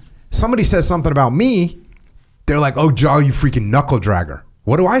 because somebody says something about me. They're like, "Oh, Joe, you freaking knuckle dragger."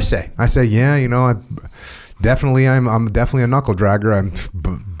 What do I say? I say, "Yeah, you know, I'm definitely a knuckle dragger. I'm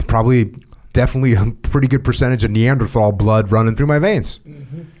definitely a pretty good percentage of Neanderthal blood running through my veins."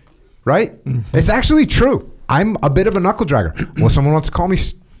 Mm-hmm. Right? Mm-hmm. It's actually true. I'm a bit of a knuckle dragger. Well, someone wants to call me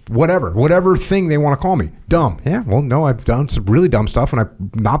whatever thing they want to call me. Dumb. Yeah, well, no, I've done some really dumb stuff, and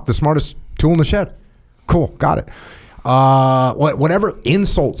I'm not the smartest tool in the shed. Cool, got it. Whatever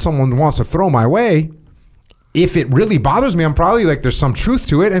insult someone wants to throw my way, if it really bothers me, I'm probably like, there's some truth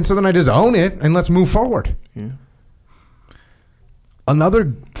to it, and so then I just own it, and let's move forward. Yeah.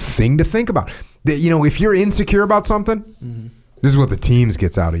 Another thing to think about, that, you know, if you're insecure about something, this is what the teams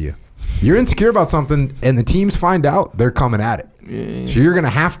gets out of you. You're insecure about something, and the teams find out, they're coming at it. Yeah. So you're going to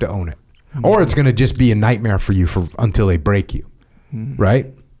have to own it, or it's going to just be a nightmare for you until they break you,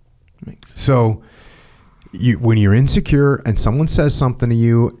 right? Makes sense. So when you're insecure and someone says something to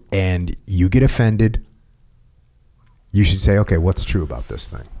you and you get offended, you should say, okay, what's true about this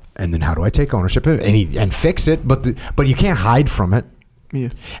thing? And then how do I take ownership of it and fix it? But you can't hide from it. Yeah.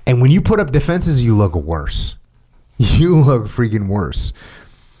 And when you put up defenses, you look worse. You look freaking worse.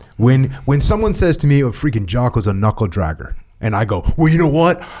 When someone says to me, oh, freaking Jocko's a knuckle dragger, and I go, well, you know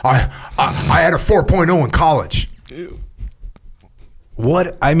what? I had a 4.0 in college. Ew.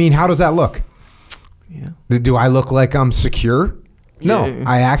 What? I mean, how does that look? Yeah. Do I look like I'm secure? No, Yeah.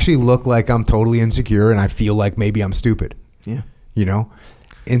 I actually look like I'm totally insecure, and I feel like maybe I'm stupid. Yeah. You know?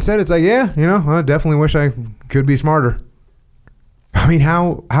 Instead, it's like, yeah, you know, I definitely wish I could be smarter. I mean,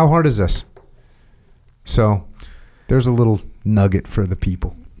 how hard is this? So there's a little nugget for the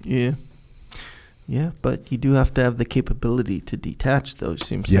people. Yeah. Yeah, but you do have to have the capability to detach those,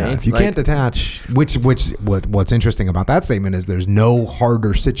 seems Yeah, if you can't detach, what's interesting about that statement is there's no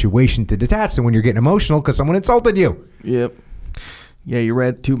harder situation to detach than when you're getting emotional because someone insulted you. Yep. Yeah, you're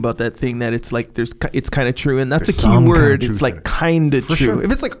right too about that thing that it's like it's kind of true, and that's There's a key some word. kind of It's like truth kind of For true. sure.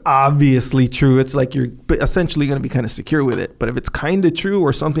 If it's like obviously true, it's like you're essentially going to be kind of secure with it. But if it's kind of true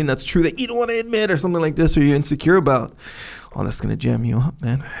or something that's true that you don't want to admit or something like this or you're insecure about, oh, that's going to jam you up,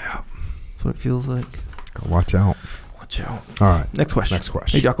 man. That's what it feels like. Watch out. Watch out. All right. Next question. Next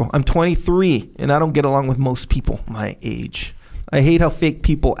question. Hey, Jocko, I'm 23, and I don't get along with most people my age. I hate how fake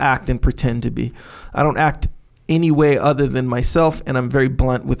people act and pretend to be. I don't act any way other than myself, and I'm very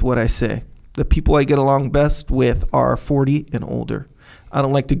blunt with what I say. The people I get along best with are 40 and older. I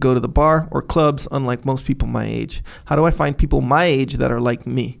don't like to go to the bar or clubs, unlike most people my age. How do I find people my age that are like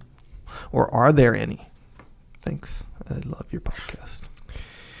me? Or are there any? Thanks. I love your podcast.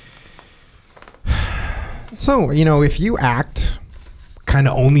 So, you know, if you act kind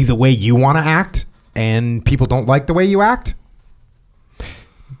of only the way you want to act and people don't like the way you act,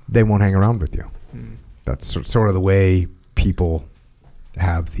 they won't hang around with you. That's sort of the way people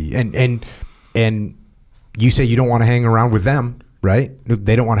have the and you say you don't want to hang around with them, right?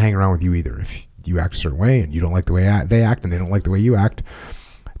 They don't want to hang around with you either. If you act a certain way and you don't like the way they act and they don't like the way you act,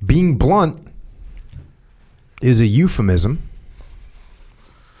 being blunt is a euphemism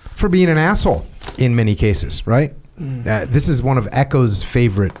for being an asshole in many cases, right? This is one of Echo's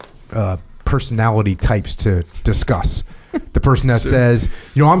favorite personality types to discuss. The person that says,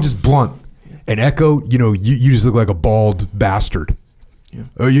 you know, I'm just blunt. And Echo, you know, you just look like a bald bastard.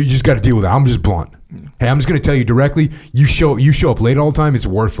 Yeah. You just got to deal with it. I'm just blunt. Yeah. Hey, I'm just going to tell you directly, you show up late all the time, it's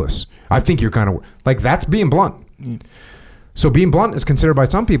worthless. I think you're kind of, like, that's being blunt. Yeah. So being blunt is considered by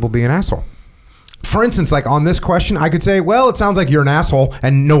some people being an asshole. For instance, like on this question, I could say, well, it sounds like you're an asshole,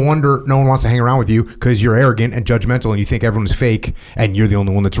 and no wonder no one wants to hang around with you because you're arrogant and judgmental, and you think everyone's fake, and you're the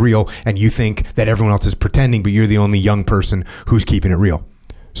only one that's real, and you think that everyone else is pretending, but you're the only young person who's keeping it real.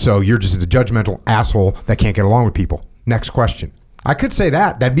 So you're just a judgmental asshole that can't get along with people. Next question. I could say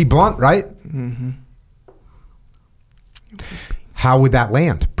that. That'd be blunt, right? Mm-hmm. How would that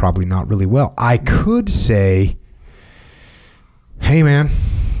land? Probably not really well. I could say, hey, man,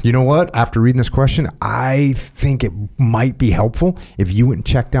 you know what? After reading this question, I think it might be helpful if you went and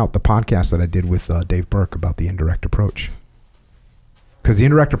checked out the podcast that I did with Dave Burke about the indirect approach. Because the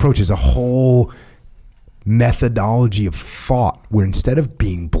indirect approach is a whole methodology of thought where instead of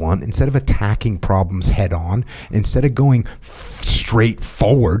being blunt, instead of attacking problems head on, instead of going straight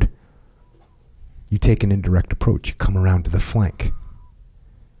forward, you take an indirect approach. You come around to the flank.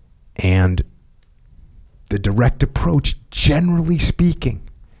 And the direct approach, generally speaking,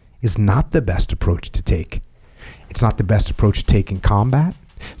 is not the best approach to take. It's not the best approach to take in combat.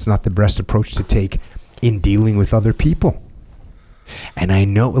 It's not the best approach to take in dealing with other people. And I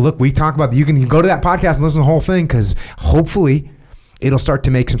know, look, we talk about, you can go to that podcast and listen to the whole thing because hopefully it'll start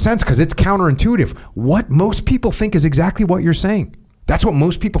to make some sense because it's counterintuitive. What most people think is exactly what you're saying. That's what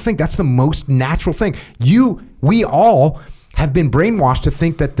most people think. That's the most natural thing. We all have been brainwashed to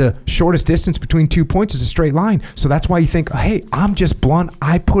think that the shortest distance between 2 points is a straight line. So that's why you think, hey, I'm just blunt.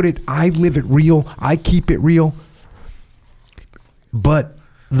 I live it real. I keep it real. But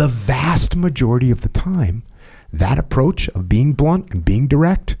the vast majority of the time, that approach of being blunt and being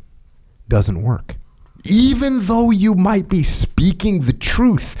direct doesn't work. Even though you might be speaking the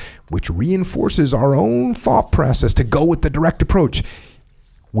truth, which reinforces our own thought process to go with the direct approach.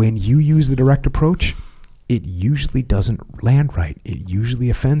 When you use the direct approach, it usually doesn't land right. It usually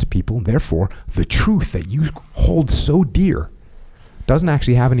offends people. And therefore, the truth that you hold so dear doesn't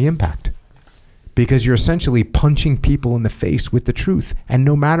actually have any impact because you're essentially punching people in the face with the truth. And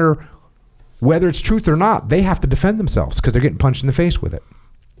no matter whether it's truth or not, they have to defend themselves because they're getting punched in the face with it.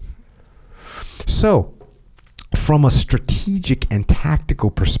 So, from a strategic and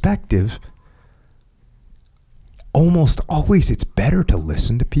tactical perspective, almost always it's better to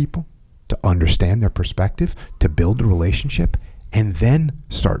listen to people, to understand their perspective, to build a relationship, and then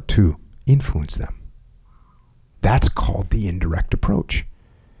start to influence them. That's called the indirect approach.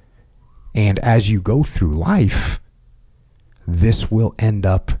 And as you go through life, this will end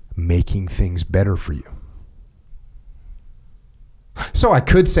up making things better for you. So I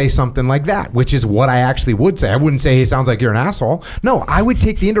could say something like that, which is what I actually would say. I wouldn't say, hey, sounds like you're an asshole. No, I would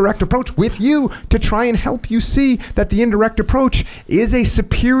take the indirect approach with you to try and help you see that the indirect approach is a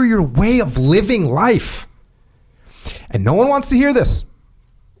superior way of living life. And no one wants to hear this.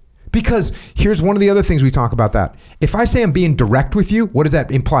 Because here's one of the other things we talk about that. If I say I'm being direct with you, what does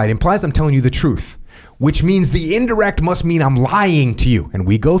that imply? It implies I'm telling you the truth, which means the indirect must mean I'm lying to you. And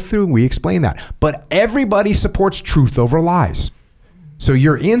we go through, we explain that. But everybody supports truth over lies. So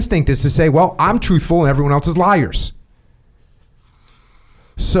your instinct is to say, well, I'm truthful and everyone else is liars.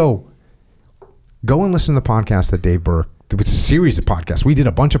 So go and listen to the podcast that Dave Burke, it's a series of podcasts. We did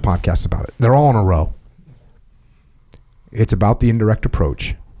a bunch of podcasts about it. They're all in a row. It's about the indirect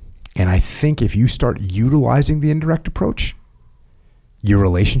approach. And I think if you start utilizing the indirect approach, your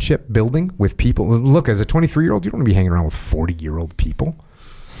relationship building with people, look, as a 23-year-old, you don't want to be hanging around with 40-year-old people.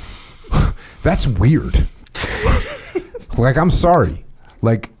 That's weird. Like, I'm sorry.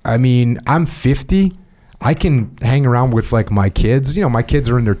 Like, I mean, I'm 50. I can hang around with like my kids. You know, my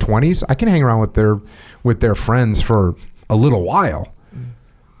kids are in their 20s. I can hang around with their friends for a little while.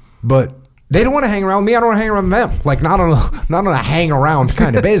 But they don't want to hang around with me. I don't want to hang around with them. Like, not on a hang around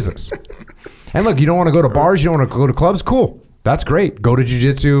kind of basis. And look, you don't want to go to bars. You don't want to go to clubs. Cool. That's great. Go to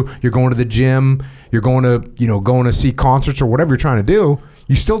jiu-jitsu. You're going to the gym. You're going to see concerts or whatever you're trying to do.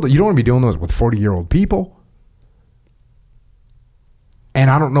 You don't want to be doing those with 40-year-old people. And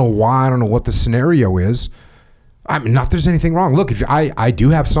I don't know why. I don't know what the scenario is. I mean, not that there's anything wrong. Look, if I do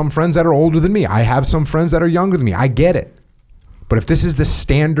have some friends that are older than me. I have some friends that are younger than me. I get it. But if this is the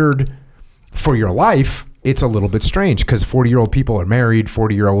standard for your life, it's a little bit strange because 40-year-old people are married.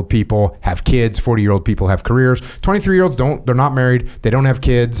 40-year-old people have kids. 40-year-old people have careers. 23-year-olds don't. They're not married. They don't have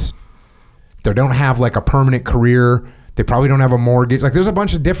kids. They don't have like a permanent career. They probably don't have a mortgage. Like, there's a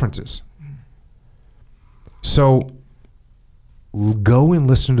bunch of differences. So go and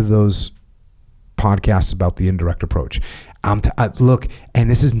listen to those podcasts about the indirect approach. Look, and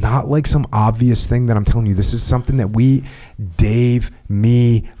this is not like some obvious thing that I'm telling you. This is something that Dave,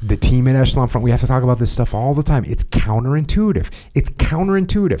 me, the team at Echelon Front, we have to talk about this stuff all the time. It's counterintuitive. It's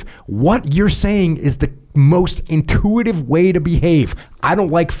counterintuitive. What you're saying is the most intuitive way to behave. I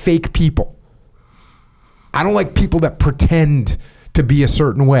don't like fake people. I don't like people that pretend to be a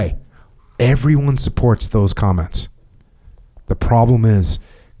certain way. Everyone supports those comments. The problem is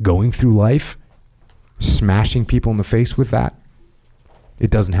going through life, smashing people in the face with that, it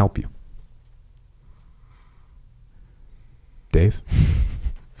doesn't help you. Dave?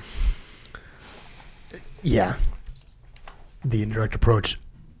 Yeah. The indirect approach.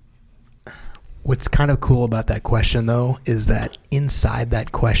 What's kind of cool about that question, though, is that inside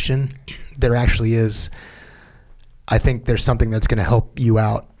that question, there actually is, I think there's something that's going to help you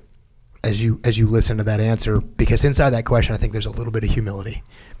out as you listen to that answer, because inside that question, I think there's a little bit of humility,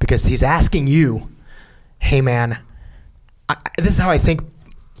 because he's asking you, hey, man, this is how I think,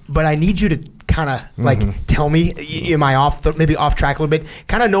 but I need you to kind of like tell me, am I maybe off track a little bit?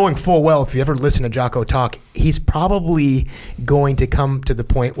 Kind of knowing full well, if you ever listen to Jocko talk, he's probably going to come to the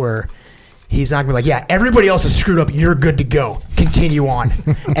point where he's not going to be like, yeah, everybody else is screwed up. You're good to go. Continue on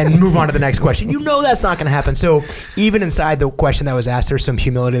and move on to the next question. You know that's not going to happen. So even inside the question that was asked, there's some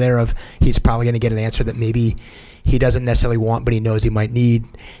humility there of he's probably going to get an answer that maybe he doesn't necessarily want, but he knows he might need.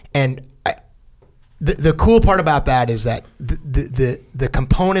 And the cool part about that is that the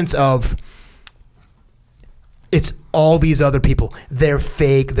components of it's all these other people. They're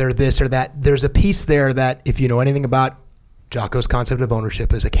fake. They're this or that. There's a piece there that if you know anything about Jocko's concept of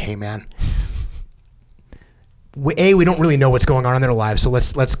ownership is like, hey, man, we don't really know what's going on in their lives, so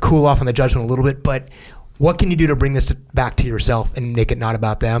let's cool off on the judgment a little bit, but what can you do to bring this back to yourself and make it not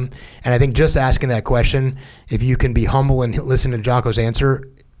about them? And I think just asking that question, if you can be humble and listen to Jocko's answer,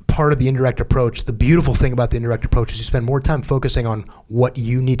 part of the indirect approach, the beautiful thing about the indirect approach is you spend more time focusing on what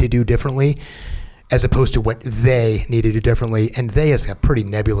you need to do differently as opposed to what they need to do differently. And they is a pretty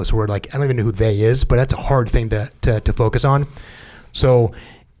nebulous word. Like, I don't even know who they is, but that's a hard thing to focus on. So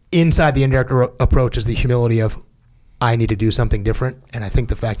inside the indirect approach is the humility of, I need to do something different. And I think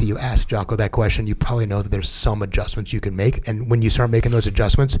the fact that you asked Jocko that question, you probably know that there's some adjustments you can make. And when you start making those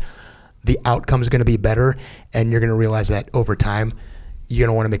adjustments, the outcome is going to be better. And you're going to realize that over time, you're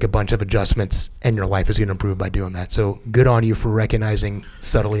going to want to make a bunch of adjustments and your life is going to improve by doing that. So good on you for recognizing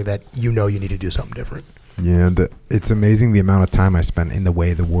subtly that you know you need to do something different. Yeah, it's amazing the amount of time I spent in the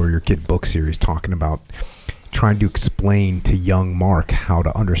Way the Warrior Kid book series talking about trying to explain to young Mark how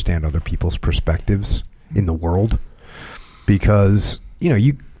to understand other people's perspectives in the world. Because,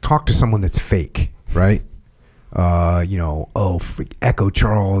 you talk to someone that's fake, right? Echo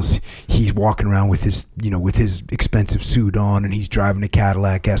Charles, he's walking around with his expensive suit on and he's driving a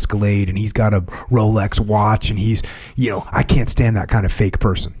Cadillac Escalade and he's got a Rolex watch and he's, I can't stand that kind of fake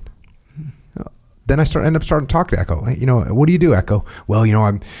person. Then I end up starting to talk to Echo. Hey, what do you do, Echo? Well,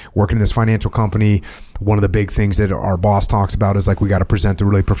 I'm working in this financial company. One of the big things that our boss talks about is like we got to present a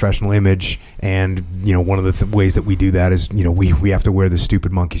really professional image, and one of the ways that we do that is we have to wear this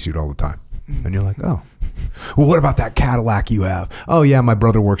stupid monkey suit all the time. And you're like, oh, well, what about that Cadillac you have? Oh yeah, my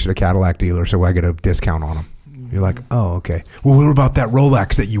brother works at a Cadillac dealer, so I get a discount on him. You're like, oh, okay. Well, what about that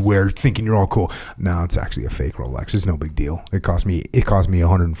Rolex that you wear thinking you're all cool? No, it's actually a fake Rolex. It's no big deal. It cost me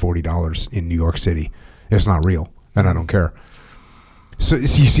 $140 in New York City. It's not real, and I don't care. So you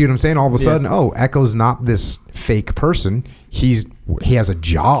see what I'm saying? All of a sudden, Echo's not this fake person. He has a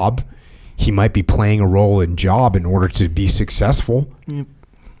job. He might be playing a role in job in order to be successful. Yep.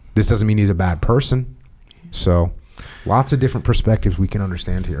 This doesn't mean he's a bad person. So lots of different perspectives we can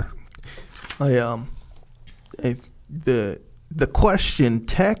understand here. The question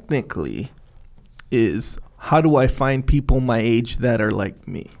technically is, how do I find people my age that are like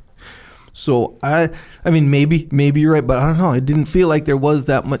me? So I mean maybe you're right, but I don't know. It didn't feel like there was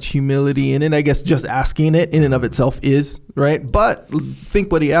that much humility in it. I guess just asking it in and of itself is right. But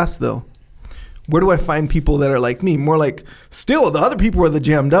think what he asked though. Where do I find people that are like me? More like, still the other people are the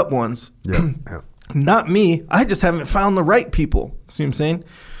jammed up ones. Yeah. Not me. I just haven't found the right people. See what I'm saying?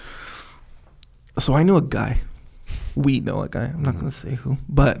 So I know a guy. We know a guy. I'm not going to say who.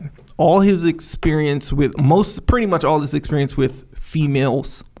 But all his experience with, pretty much all his experience with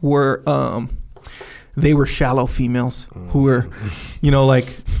females were, they were shallow females who were, like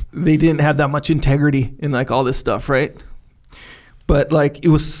they didn't have that much integrity and like all this stuff, right? But like it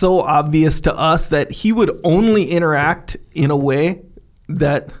was so obvious to us that he would only interact in a way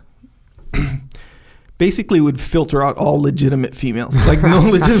that basically would filter out all legitimate females. Like no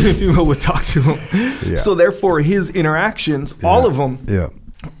legitimate female would talk to him. Yeah. So therefore his interactions, all of them,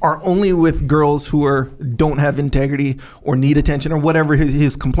 are only with girls who don't have integrity or need attention or whatever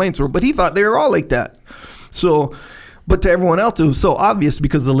his complaints were. But he thought they were all like that. So, but to everyone else, it was so obvious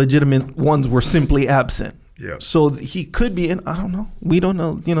because the legitimate ones were simply absent. Yeah. So he could be in, I don't know. We don't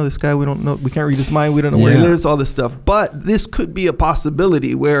know, this guy, we don't know. We can't read his mind. We don't know where he lives, all this stuff. But this could be a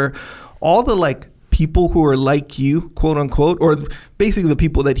possibility where all the like people who are like you, quote unquote, or basically the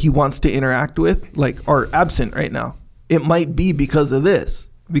people that he wants to interact with, like, are absent right now. It might be because of this,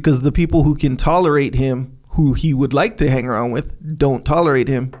 because the people who can tolerate him, who he would like to hang around with, don't tolerate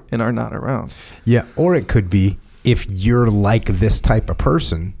him and are not around. Yeah, or it could be if you're like this type of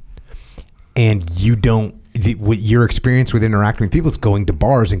person and you don't, what your experience with interacting with people is going to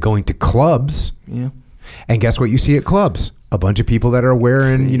bars and going to clubs. Yeah. And guess what you see at clubs? A bunch of people that are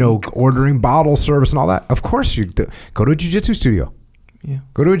wearing, ordering bottle service and all that. Of course, you go to a jiu-jitsu studio. Yeah.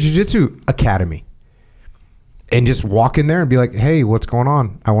 Go to a jiu-jitsu academy. And just walk in there and be like, hey, what's going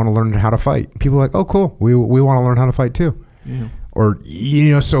on? I want to learn how to fight. People are like, oh, cool. We want to learn how to fight too. Yeah. Or,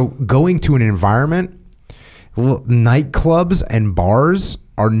 so going to an environment, nightclubs and bars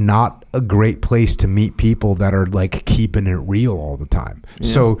are not a great place to meet people that are like keeping it real all the time. Yeah.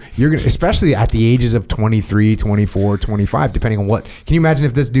 So you're going to, especially at the ages of 23, 24, 25, depending on what, can you imagine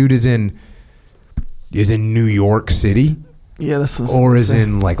if this dude is in New York City? Yeah, that's what or is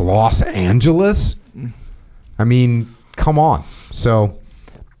in like Los Angeles? I mean, come on. So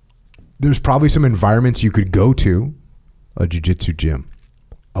there's probably some environments you could go to, a jiu-jitsu gym,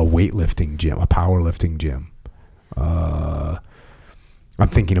 a weightlifting gym, a powerlifting gym. I'm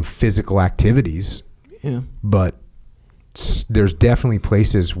thinking of physical activities. Yeah. But there's definitely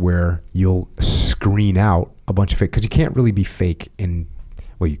places where you'll screen out a bunch of fake, because you can't really be fake in,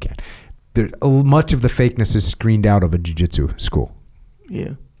 well, you can. Much of the fakeness is screened out of a jiu-jitsu school.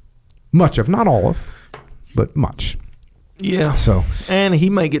 Yeah. Much of, not all of, but much. Yeah. So, and he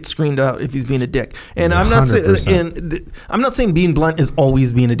might get screened out if he's being a dick. And I'm not saying, I'm not saying being blunt is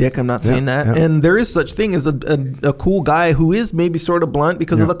always being a dick. I'm not saying that. Yeah. And there is such thing as a cool guy who is maybe sort of blunt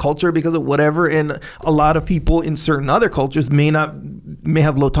because of the culture, because of whatever. And a lot of people in certain other cultures may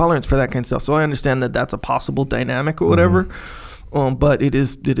have low tolerance for that kind of stuff. So I understand that that's a possible dynamic or whatever. But it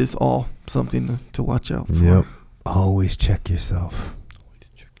is all something to watch out for. Yep. Always check yourself.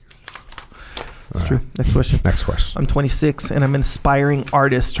 That's true. Next question. I'm 26 and I'm an aspiring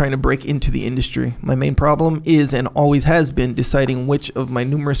artist trying to break into the industry. My main problem is and always has been deciding which of my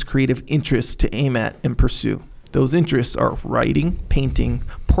numerous creative interests to aim at and pursue. Those interests are writing, painting,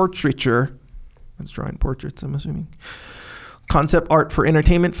 portraiture. That's drawing portraits, I'm assuming. Concept art for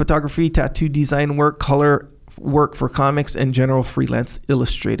entertainment, photography, tattoo design work, color work for comics, and general freelance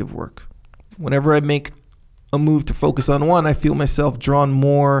illustrative work. Whenever I make a move to focus on one, I feel myself drawn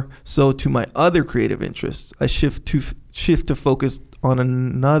more so to my other creative interests. I shift to focus on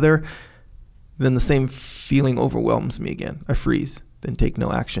another, then the same feeling overwhelms me again. I freeze, then take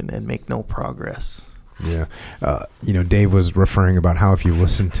no action and make no progress. Yeah. Dave was referring about how if you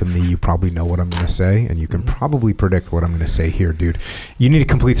listen to me, you probably know what I'm going to say, and you can probably predict what I'm going to say here, dude. You need to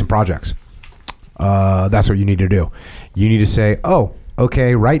complete some projects. That's what you need to do. You need to say, oh,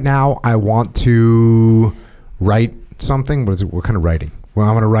 okay, right now I want to write something. What kind of writing? Well,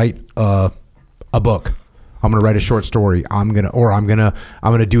 I'm going to write a book. I'm going to write a short story. I'm going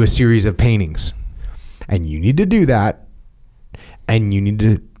to do a series of paintings. And you need to do that. And you need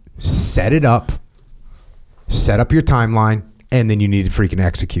to set it up, set up your timeline, and then you need to freaking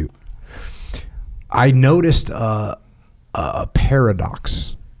execute. I noticed a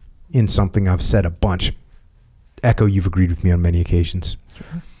paradox in something I've said a bunch. Echo, you've agreed with me on many occasions.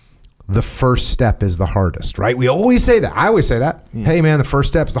 Sure. The first step is the hardest, right? We always say that. I always say that. Yeah. Hey man, the first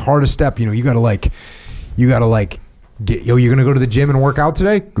step is the hardest step. You gotta you're gonna go to the gym and work out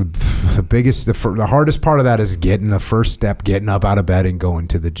today. The hardest part of that is getting the first step, getting up out of bed and going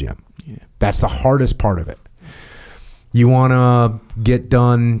to the gym. Yeah. That's the hardest part of it. You wanna get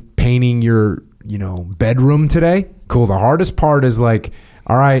done painting your, bedroom today? Cool. The hardest part is like,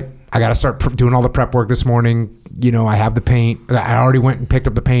 all right, I got to start doing all the prep work this morning. I have the paint. I already went and picked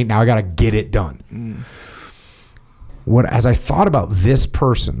up the paint. Now I got to get it done. As I thought about this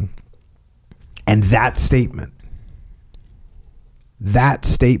person and that statement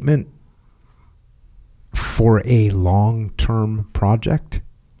for a long-term project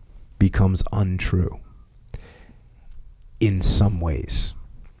becomes untrue in some ways.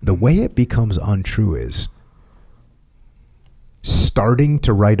 The way it becomes untrue is starting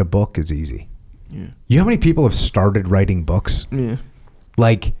to write a book is easy. Yeah. You know how many people have started writing books? Yeah.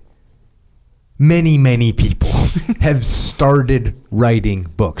 Like many, many people have started writing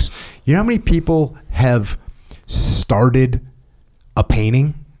books. You know how many people have started a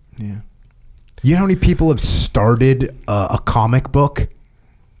painting? Yeah. You know how many people have started a comic book?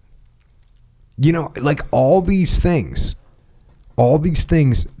 Like all these things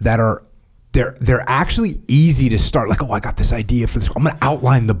that are They're actually easy to start. Like, oh, I got this idea for this. I'm going to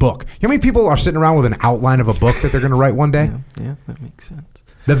outline the book. You know how many people are sitting around with an outline of a book that they're going to write one day? Yeah, that makes sense.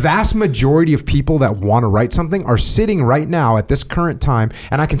 The vast majority of people that want to write something are sitting right now at this current time,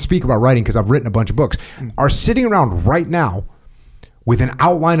 and I can speak about writing because I've written a bunch of books, are sitting around right now with an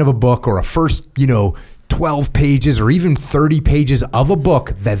outline of a book or a first, 12 pages or even 30 pages of a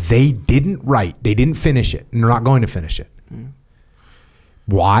book that they didn't write. They didn't finish it, and they're not going to finish it.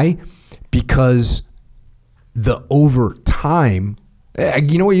 Why? Because over time,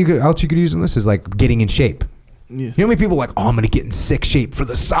 you know what else you could use in this is like getting in shape. Yeah. You know how many people are like, I'm going to get in sick shape for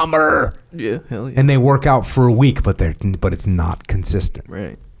the summer. Yeah, hell yeah. And they work out for a week, but it's not consistent.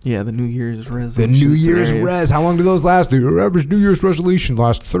 Right. Yeah, the New Year's resolution. The New Year's res. How long do those last? The average New Year's resolution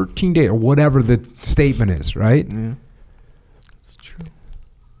lasts 13 days or whatever the statement is, right? Yeah. It's true.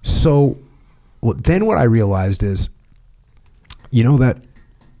 So then what I realized is, that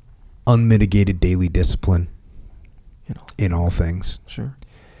unmitigated daily discipline in all things. Sure.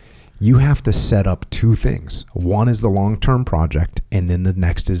 You have to set up two things. One is the long-term project, and then the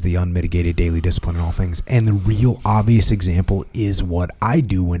next is the unmitigated daily discipline in all things. And the real obvious example is what I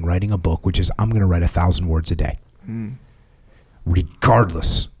do when writing a book, which is I'm going to write 1,000 words a day,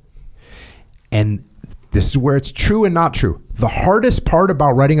 regardless. And this is where it's true and not true. The hardest part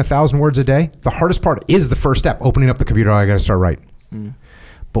about writing 1,000 words a day, the hardest part is the first step, opening up the computer. I got to start writing.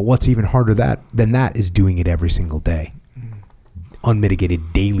 But what's even harder than that is doing it every single day.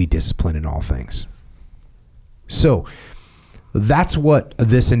 Unmitigated daily discipline in all things. So that's what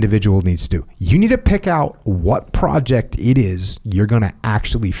this individual needs to do. You need to pick out what project it is you're going to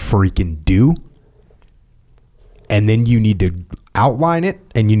actually freaking do. And then you need to outline it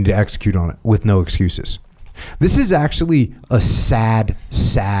and you need to execute on it with no excuses. This is actually a sad,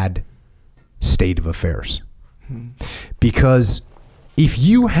 sad state of affairs. Because if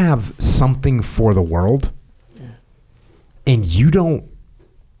you have something for the world and you don't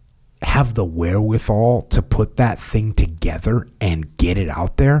have the wherewithal to put that thing together and get it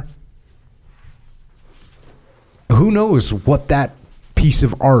out there, who knows what that piece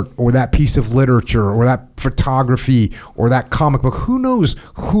of art or that piece of literature or that photography or that comic book, who knows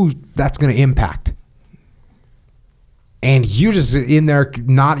who that's going to impact. And you're just in there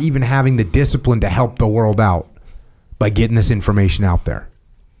not even having the discipline to help the world out by getting this information out there.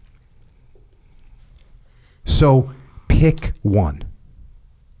 So pick one.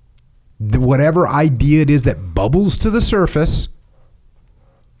 Whatever idea it is that bubbles to the surface,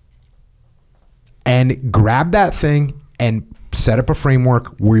 and grab that thing and set up a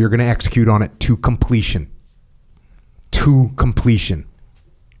framework where you're going to execute on it to completion.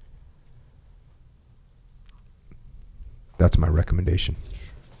 That's my recommendation.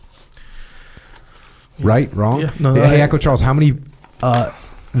 Right? Wrong? Yeah. No, hey, Echo Charles, how many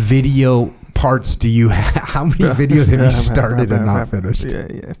video parts do you have? How many videos have you started and not finished?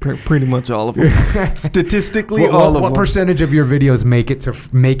 Yeah. Pretty much all of them. Statistically, all of them. What percentage of your videos make it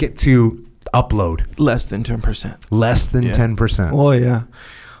to upload? Less than 10%. Less than 10%. Oh yeah.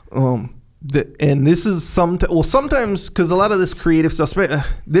 And this is sometimes because a lot of this creative stuff, and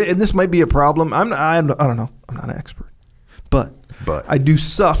this might be a problem. I don't know. I'm not an expert, but I do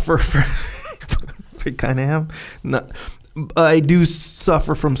suffer for. I kind of am. I do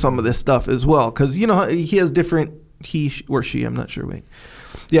suffer from some of this stuff as well because he has different I'm not sure.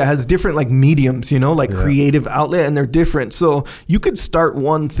 Has different like mediums, creative outlet, and they're different. So you could start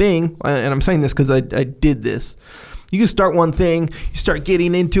one thing, and I'm saying this because I did this. You can start one thing, you start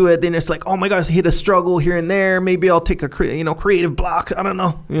getting into it, then it's like, oh my gosh, I hit a struggle here and there. Maybe I'll take a creative block. I don't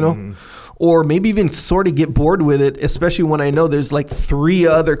know, Or maybe even sort of get bored with it, especially when I know there's like 3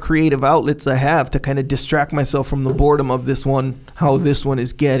 other creative outlets I have to kind of distract myself from the boredom of this one, how this one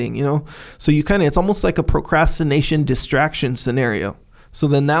is getting, So it's almost like a procrastination distraction scenario. So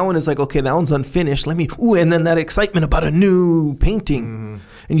then that one is like, okay, that one's unfinished. And then that excitement about a new painting.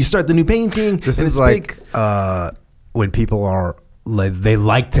 And you start the new painting. This is like when people are, they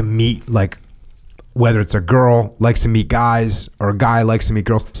like to meet, like, whether it's a girl likes to meet guys or a guy likes to meet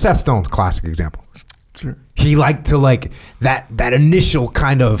girls. Seth Stone, classic example. Sure. He liked to like that initial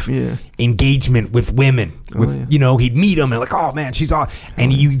kind of engagement with women. He'd meet them and like, oh man, she's all,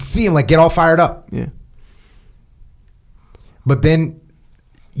 and you'd see him like get all fired up. Yeah. But then,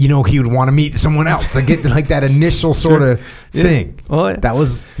 he would want to meet someone else to get like that initial sort of thing. Oh, yeah. That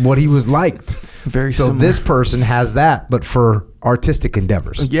was what he was liked. Very so similar. This person has that, but for artistic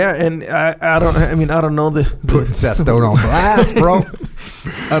endeavors. Yeah, and I don't know the putting Seth Stone on blast, bro.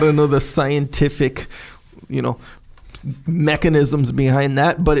 I don't know the scientific, mechanisms behind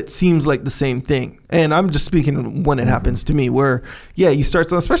that, but it seems like the same thing. And I'm just speaking when it happens to me, where you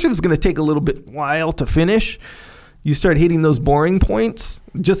start, especially if it's going to take a little bit while to finish. You start hitting those boring points,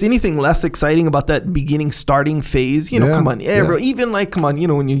 just anything less exciting about that beginning starting phase. You know, come on, even like, come on, you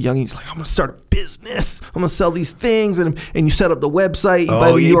know, when you're young, you're like, I'm gonna start a business. I'm gonna sell these things, and you set up the website, you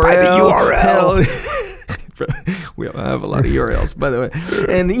buy the URL. I have a lot of URLs, by the way.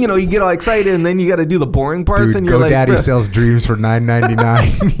 And you know, you get all excited, and then you got to do the boring parts. Dude, and you're like, GoDaddy sells dreams for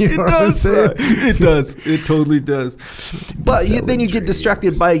 $9.99. You know what I'm saying? It does. It totally does. But then you get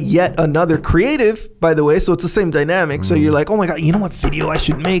distracted by yet another creative, by the way. So it's the same dynamic. So you're like, oh my God, you know what video I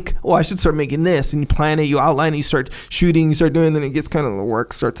should make? Oh, I should start making this. And you plan it, you outline it, you start shooting, you start doing, then it gets kind of the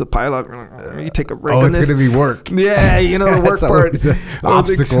work starts to pile up. You take a break. Oh, it's going to be work. Yeah, you know, the work part.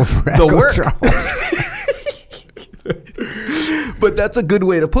 Obstacle for the work. But that's a good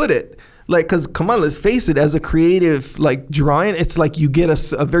way to put it. Like, because come on, let's face it, as a creative, like drawing, it's like you get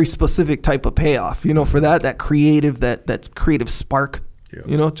a very specific type of payoff, you know, for that creative, that creative spark,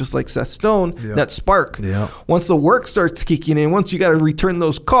 you know, just like Seth Stone, that spark. Once the work starts kicking in, once you got to return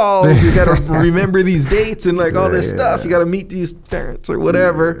those calls, you got to remember these dates and like all this stuff, you got to meet these parents or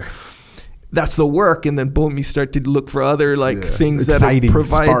whatever. That's the work, and then boom, you start to look for other things that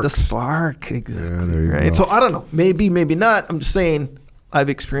provide the spark. Exactly. Right. So I don't know. Maybe not. I'm just saying I've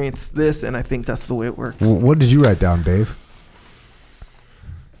experienced this, and I think that's the way it works. What did you write down, Dave?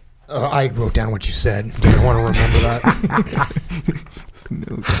 I wrote down what you said. I don't want to remember that.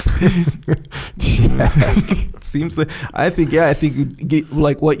 Seems like I think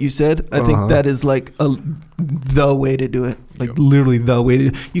like what you said. I think that is like the way to do it. Like literally the way to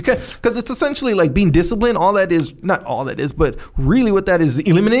do it. You can, because it's essentially like being disciplined. All that is, not all that is, but really what that is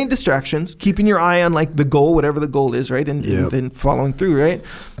eliminating distractions, keeping your eye on like the goal, whatever the goal is, right, and then following through, right,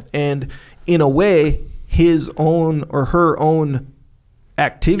 and in a way, his own or her own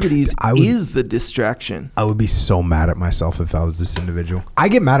activities is the distraction. I would be so mad at myself if I was this individual. I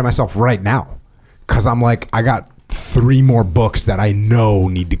get mad at myself right now because I'm like, I got 3 more books that I know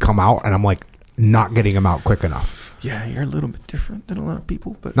need to come out, and I'm like not getting them out quick enough. Yeah, you're a little bit different than a lot of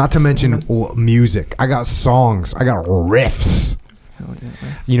people. But not to mention music. I got songs. I got riffs. Hell yeah,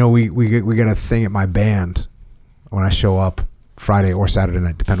 nice. You know, we got a thing at my band when I show up Friday or Saturday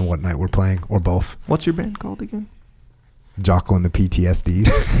night, depending on what night we're playing, or both. What's your band called again? Jocko and the PTSDs.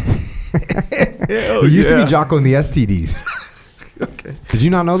 It used to be Jocko and the STDs. Okay. Did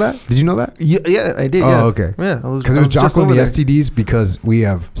you not know that? Did you know that? Yeah, I did. Oh, okay. Yeah, because it was Jocko and the STDs because we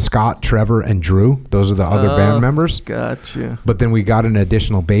have Scott, Trevor, and Drew. Those are the other band members. Gotcha. But then we got an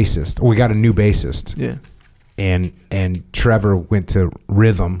additional bassist. We got a new bassist. Yeah. And Trevor went to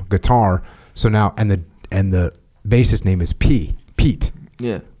rhythm guitar. So now and the bassist name is Pete.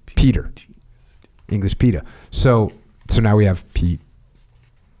 Yeah. Peter. English Peter. So now we have Pete,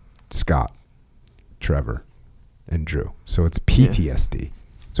 Scott, Trevor, and Drew. So it's PTSD. Yeah.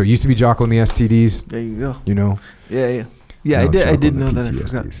 So it used to be Jocko and the STDs. There you go. You know? Yeah. I did know that. I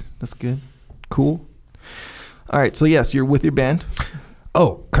forgot. That's good. Cool. All right. So yes, you're with your band.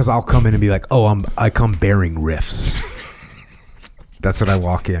 Oh, because I'll come in and be like, I come bearing riffs. That's what I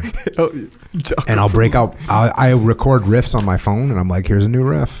walk in. And I'll break out. I record riffs on my phone, and I'm like, here's a new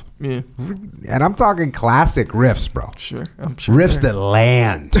riff. Yeah. And I'm talking classic riffs, bro. Sure. I'm sure. Riffs that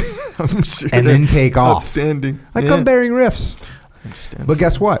land. I'm sure. And then take off. Outstanding. I come bearing riffs. I understand. But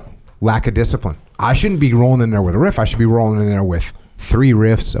guess what? Lack of discipline. I shouldn't be rolling in there with a riff. I should be rolling in there with 3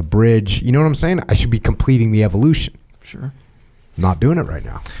 riffs, a bridge. You know what I'm saying? I should be completing the evolution. Sure. Not doing it right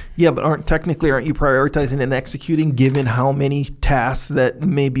now. Yeah, but aren't you prioritizing and executing given how many tasks that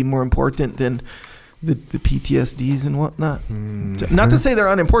may be more important than the PTSDs and whatnot? Not to say they're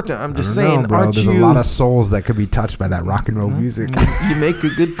unimportant. I'm just saying, bro, there's a lot of souls that could be touched by that rock and roll music. You make a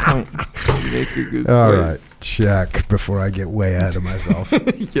good point. All right, check before I get way ahead of myself.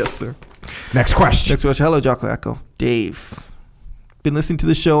 Yes, sir. Next question. Hello, Jocko Echo. Dave. Been listening to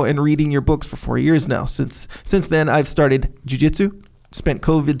the show and reading your books for 4 years now. Since then, I've started jiu-jitsu, spent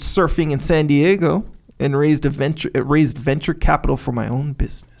COVID surfing in San Diego, and raised venture capital for my own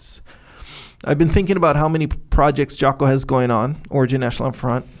business. I've been thinking about how many projects Jocko has going on. Origin Echelon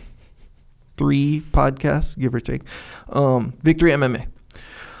Front, 3 podcasts, give or take. Victory MMA.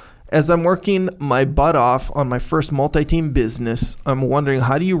 As I'm working my butt off on my first multi-team business, I'm wondering,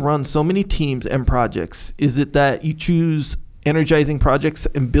 how do you run so many teams and projects? Is it that you choose energizing projects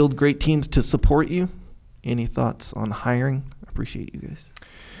and build great teams to support you? Any thoughts on hiring? I appreciate you guys.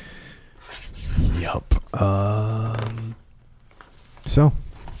 Yup. So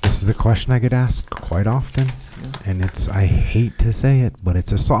this is the question I get asked quite often, and I hate to say it, but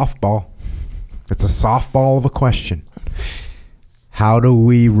it's a softball. It's a softball of a question. How do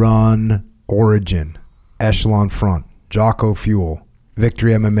we run Origin, Echelon Front, Jocko Fuel,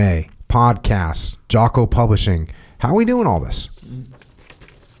 Victory MMA, podcasts, Jocko Publishing? How are we doing all this?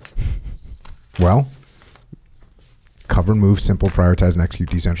 Well, cover and move, simple, prioritize, and execute,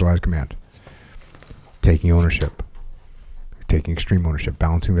 decentralized command. Taking ownership. Taking extreme ownership,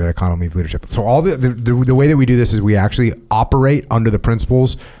 balancing the dichotomy of leadership. So all the way that we do this is we actually operate under the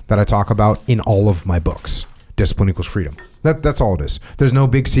principles that I talk about in all of my books. Discipline equals freedom. That's all it is. There's no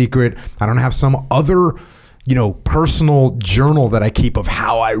big secret. I don't have some other, personal journal that I keep of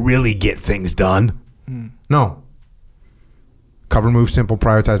how I really get things done. No. Cover, move, simple,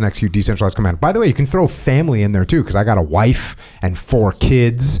 prioritize, and execute, decentralized command. By the way, you can throw family in there too, because I got a wife and 4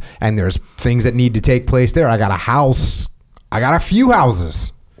 kids, and there's things that need to take place there. I got a house. I got a few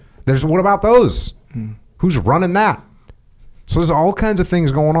houses. What about those? Who's running that? So there's all kinds of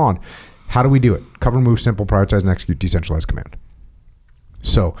things going on. How do we do it? Cover, move, simple, prioritize, and execute, decentralized command.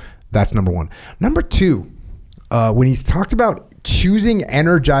 So that's number 1. Number 2, when he talked about choosing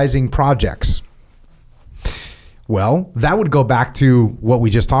energizing projects, well, that would go back to what we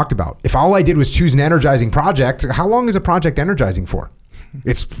just talked about. If all I did was choose an energizing project, how long is a project energizing for?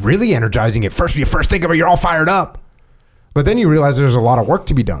 It's really energizing at first. When you first think of it, you're all fired up. But then you realize there's a lot of work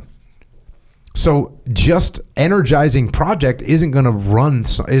to be done. So just energizing project isn't going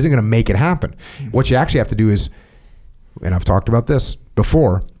to make it happen. What you actually have to do is, and I've talked about this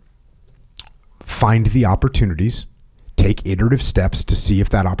before, find the opportunities, take iterative steps to see if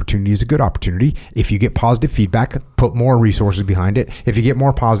that opportunity is a good opportunity. If you get positive feedback, put more resources behind it. If you get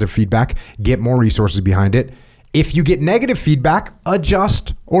more positive feedback, get more resources behind it. If you get negative feedback,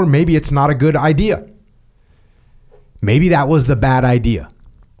 adjust, or maybe it's not a good idea. Maybe that was the bad idea.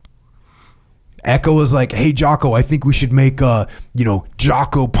 Echo was like, hey, Jocko, I think we should make Jocko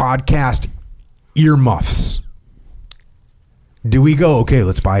podcast earmuffs. Do we go, okay,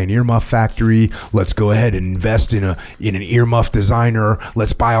 let's buy an earmuff factory. Let's go ahead and invest in an earmuff designer.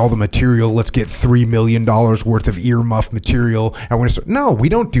 Let's buy all the material. Let's get $3 million worth of earmuff material. And we're going to start. No, we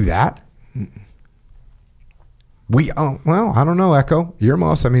don't do that. Well, I don't know, Echo.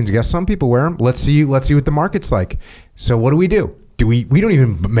 Earmuffs, I mean, I guess some people wear them. Let's see what the market's like. So what do? We don't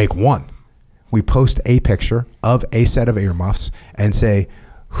even make one. We post a picture of a set of earmuffs and say,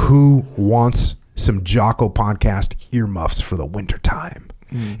 who wants some Jocko podcast earmuffs for the winter time?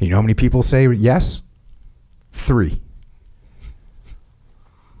 You know how many people say yes? 3.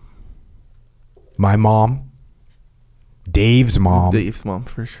 My mom, Dave's mom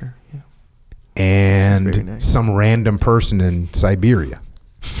for sure. Yeah. And nice. Some random person in Siberia.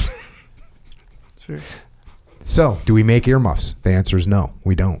 Sure. So, do we make earmuffs? The answer is no,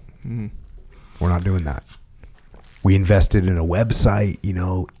 we don't. We're not doing that. We invested in a website,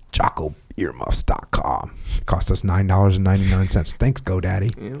 JockoEarmuffs.com. It cost us $9.99. Thanks,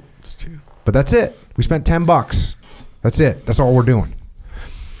 GoDaddy. Yeah, it's true. But that's it. We spent $10. That's it. That's all we're doing.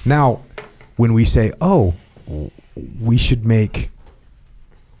 Now, when we say, oh, we should make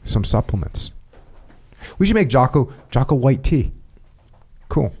some supplements. We should make Jocko white tea.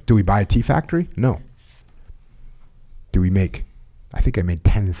 Cool. Do we buy a tea factory? No. Do we make, I think I made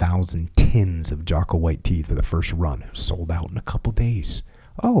 10,000 tins of Jocko white tea for the first run. It was sold out in a couple days.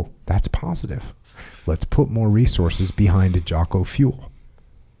 Oh, that's positive. Let's put more resources behind Jocko fuel.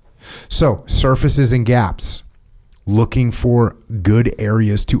 So, surfaces and gaps. Looking for good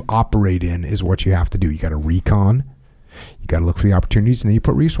areas to operate in is what you have to do. You got to recon. You got to look for the opportunities, and then you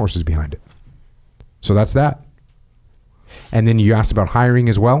put resources behind it. So that's that. And then you asked about hiring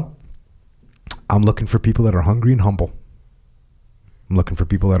as well. I'm looking for people that are hungry and humble.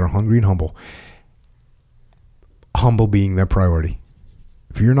 Humble being their priority.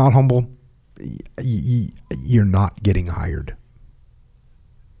 If you're not humble, you're not getting hired.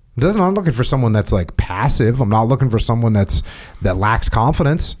 I'm not looking for someone that's like passive. I'm not looking for someone that lacks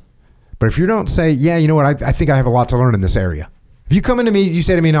confidence. But if you don't say, yeah, you know what, I think I have a lot to learn in this area. If you come into me, you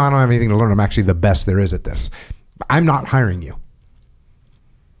say to me, no, I don't have anything to learn. I'm actually the best there is at this. I'm not hiring you.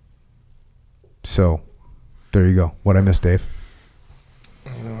 So, there you go. What I missed, Dave?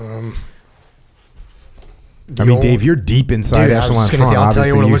 Dave, you're deep inside Echelon Front. I'll tell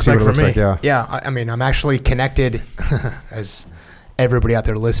you what it looks like for me. Like, yeah, I'm actually connected, as everybody out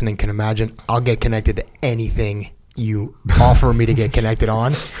there listening can imagine. I'll get connected to anything you offer me to get connected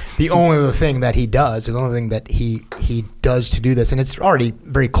on. The only other thing that he does to do this, and it's already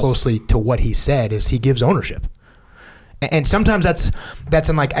very closely to what he said, is he gives ownership. And sometimes that's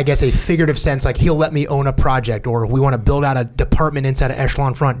in, like, I guess, a figurative sense, like he'll let me own a project, or if we want to build out a department inside of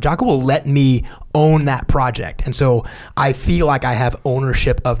Echelon Front, Jocko will let me own that project. And so I feel like I have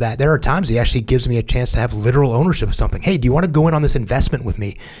ownership of that. There are times he actually gives me a chance to have literal ownership of something. Hey, do you want to go in on this investment with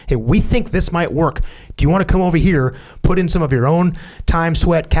me? Hey, we think this might work. Do you want to come over here, put in some of your own time,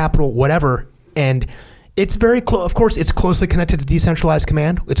 sweat, capital, whatever, and It's very close. Of course, it's closely connected to decentralized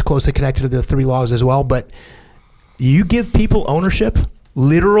command. It's closely connected to the 3 laws as well. But you give people ownership,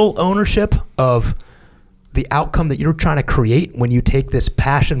 literal ownership of the outcome that you're trying to create when you take this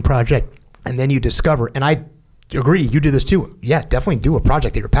passion project and then you discover, and I agree, you do this too. Yeah, definitely do a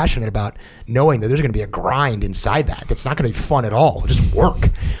project that you're passionate about, knowing that there's going to be a grind inside that. That's not going to be fun at all. It'll just work.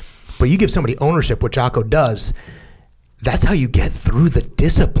 But you give somebody ownership, what Jocko does. That's how you get through the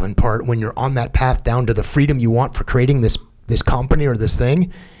discipline part when you're on that path down to the freedom you want for creating this company or this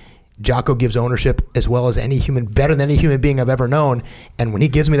thing. Jocko gives ownership as well as any human, better than any human being I've ever known. And when he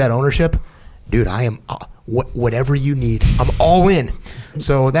gives me that ownership, dude, I am whatever you need. I'm all in.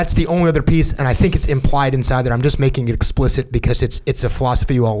 So that's the only other piece, and I think it's implied inside there. I'm just making it explicit because it's a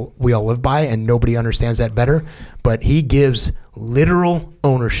philosophy we all live by, and nobody understands that better. But he gives literal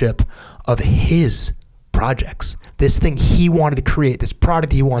ownership of his projects. This thing he wanted to create, this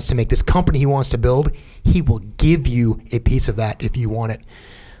product he wants to make, this company he wants to build, he will give you a piece of that if you want it.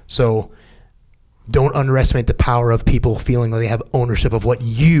 So don't underestimate the power of people feeling like they have ownership of what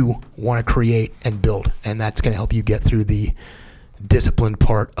you want to create and build. And that's going to help you get through the disciplined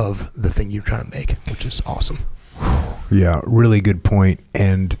part of the thing you're trying to make, which is awesome. Yeah, really good point.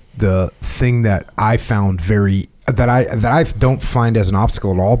 And the thing that I found that I don't find as an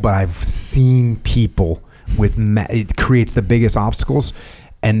obstacle at all, but I've seen people with it creates the biggest obstacles,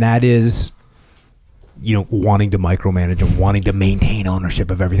 and that is, wanting to micromanage and wanting to maintain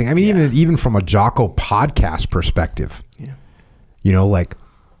ownership of everything. I mean, even from a Jocko podcast perspective, like,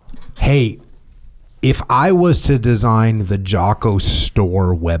 hey, if I was to design the Jocko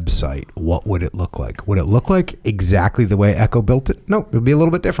store website, what would it look like? Would it look like exactly the way Echo built it? No, it would be a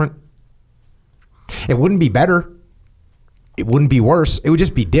little bit different. It wouldn't be better. It wouldn't be worse. It would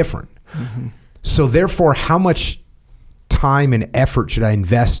just be different. Mm-hmm. So therefore, how much time and effort should I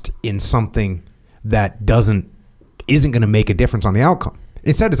invest in something that isn't going to make a difference on the outcome?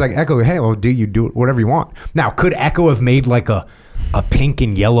 Instead, it's like Echo, hey, well, do whatever you want. Now, could Echo have made like a pink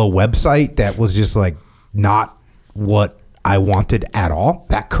and yellow website that was just like not what I wanted at all?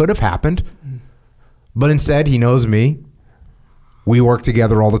 That could have happened. But instead, he knows me. We work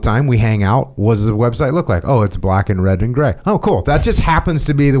together all the time. We hang out. What does the website look like? Oh, it's black and red and gray. Oh, cool. That just happens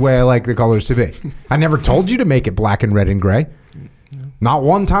to be the way I like the colors to be. I never told you to make it black and red and gray. No. Not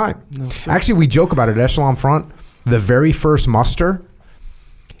one time. No, actually, we joke about it at Echelon Front. The very first muster,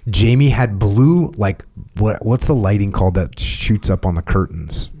 Jamie had blue, like, what's the lighting called that shoots up on the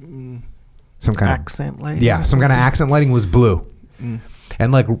curtains? Some kind accent lighting? Yeah, some kind of accent lighting was blue.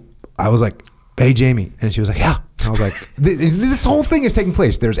 And like, I was like, hey, Jamie. And she was like, yeah. And I was like, this whole thing is taking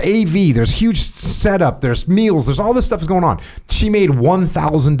place. There's AV, there's huge setup, there's meals, there's all this stuff is going on. She made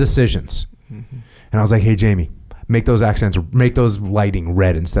 1,000 decisions. Mm-hmm. And I was like, hey, Jamie, make those accents, make those lighting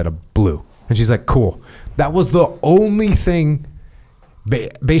red instead of blue. And she's like, cool. That was the only thing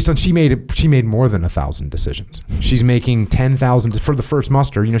based on she made more than 1,000 decisions. She's making 10,000 for the first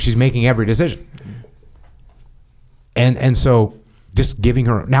muster. She's making every decision. And so just giving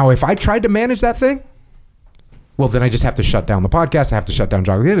her, now if I tried to manage that thing, well, then I just have to shut down the podcast. I have to shut down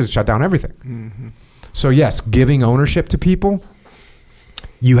Jocko. I have to shut down everything. Mm-hmm. So yes, giving ownership to people,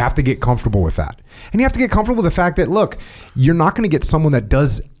 you have to get comfortable with that. And you have to get comfortable with the fact that, look, you're not going to get someone that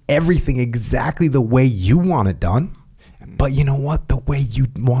does everything exactly the way you want it done. But you know what? The way you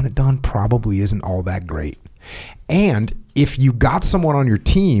want it done probably isn't all that great. And if you got someone on your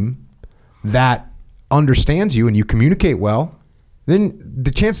team that understands you and you communicate well, then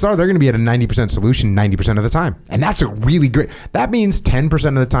the chances are they're going to be at a 90% solution 90% of the time. And that's a really great, that means 10%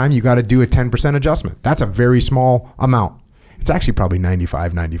 of the time you got to do a 10% adjustment. That's a very small amount. It's actually probably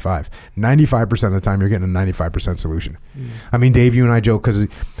 95. 95% of the time you're getting a 95% solution. I mean, Dave, you and I joke because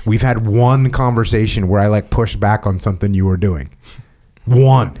we've had one conversation where I like pushed back on something you were doing.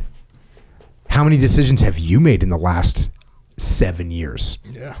 One. How many decisions have you made in the last 7 years?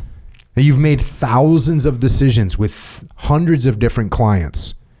 Yeah. Now, you've made thousands of decisions with hundreds of different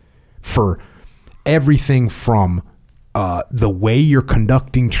clients for everything from the way you're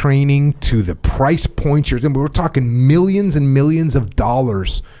conducting training to the price points you're doing. We're talking millions and millions of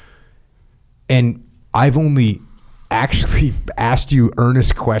dollars. And I've only actually asked you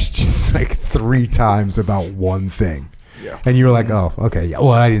earnest questions like 3 times about one thing. Yeah. And you were like, oh, okay. Yeah.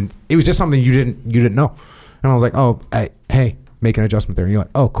 Well, I didn't. It was just something you didn't know. And I was like, oh, hey, make an adjustment there. And you're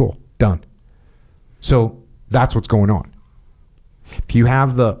like, oh, cool. Done. So that's what's going on. If you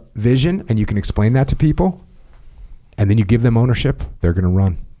have the vision and you can explain that to people and then you give them ownership, they're going to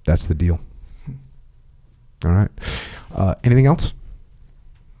run. That's the deal. All right. Anything else?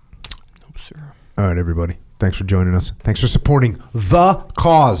 Nope, sir. All right, everybody. Thanks for joining us. Thanks for supporting the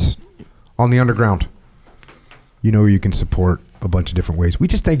cause on the underground. You know you can support a bunch of different ways. We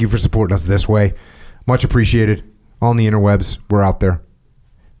just thank you for supporting us this way. Much appreciated. On the interwebs, we're out there.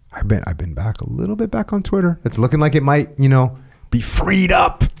 I've been back a little bit back on Twitter. It's looking like it might, be freed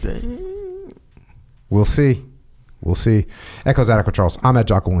up. We'll see. Echo's at Echo Charles. I'm at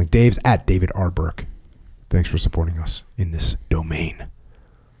Jocko Willing. Dave's at David R. Burke. Thanks for supporting us in this domain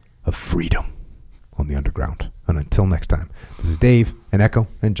of freedom on the underground. And until next time, this is Dave and Echo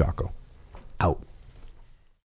and Jocko out.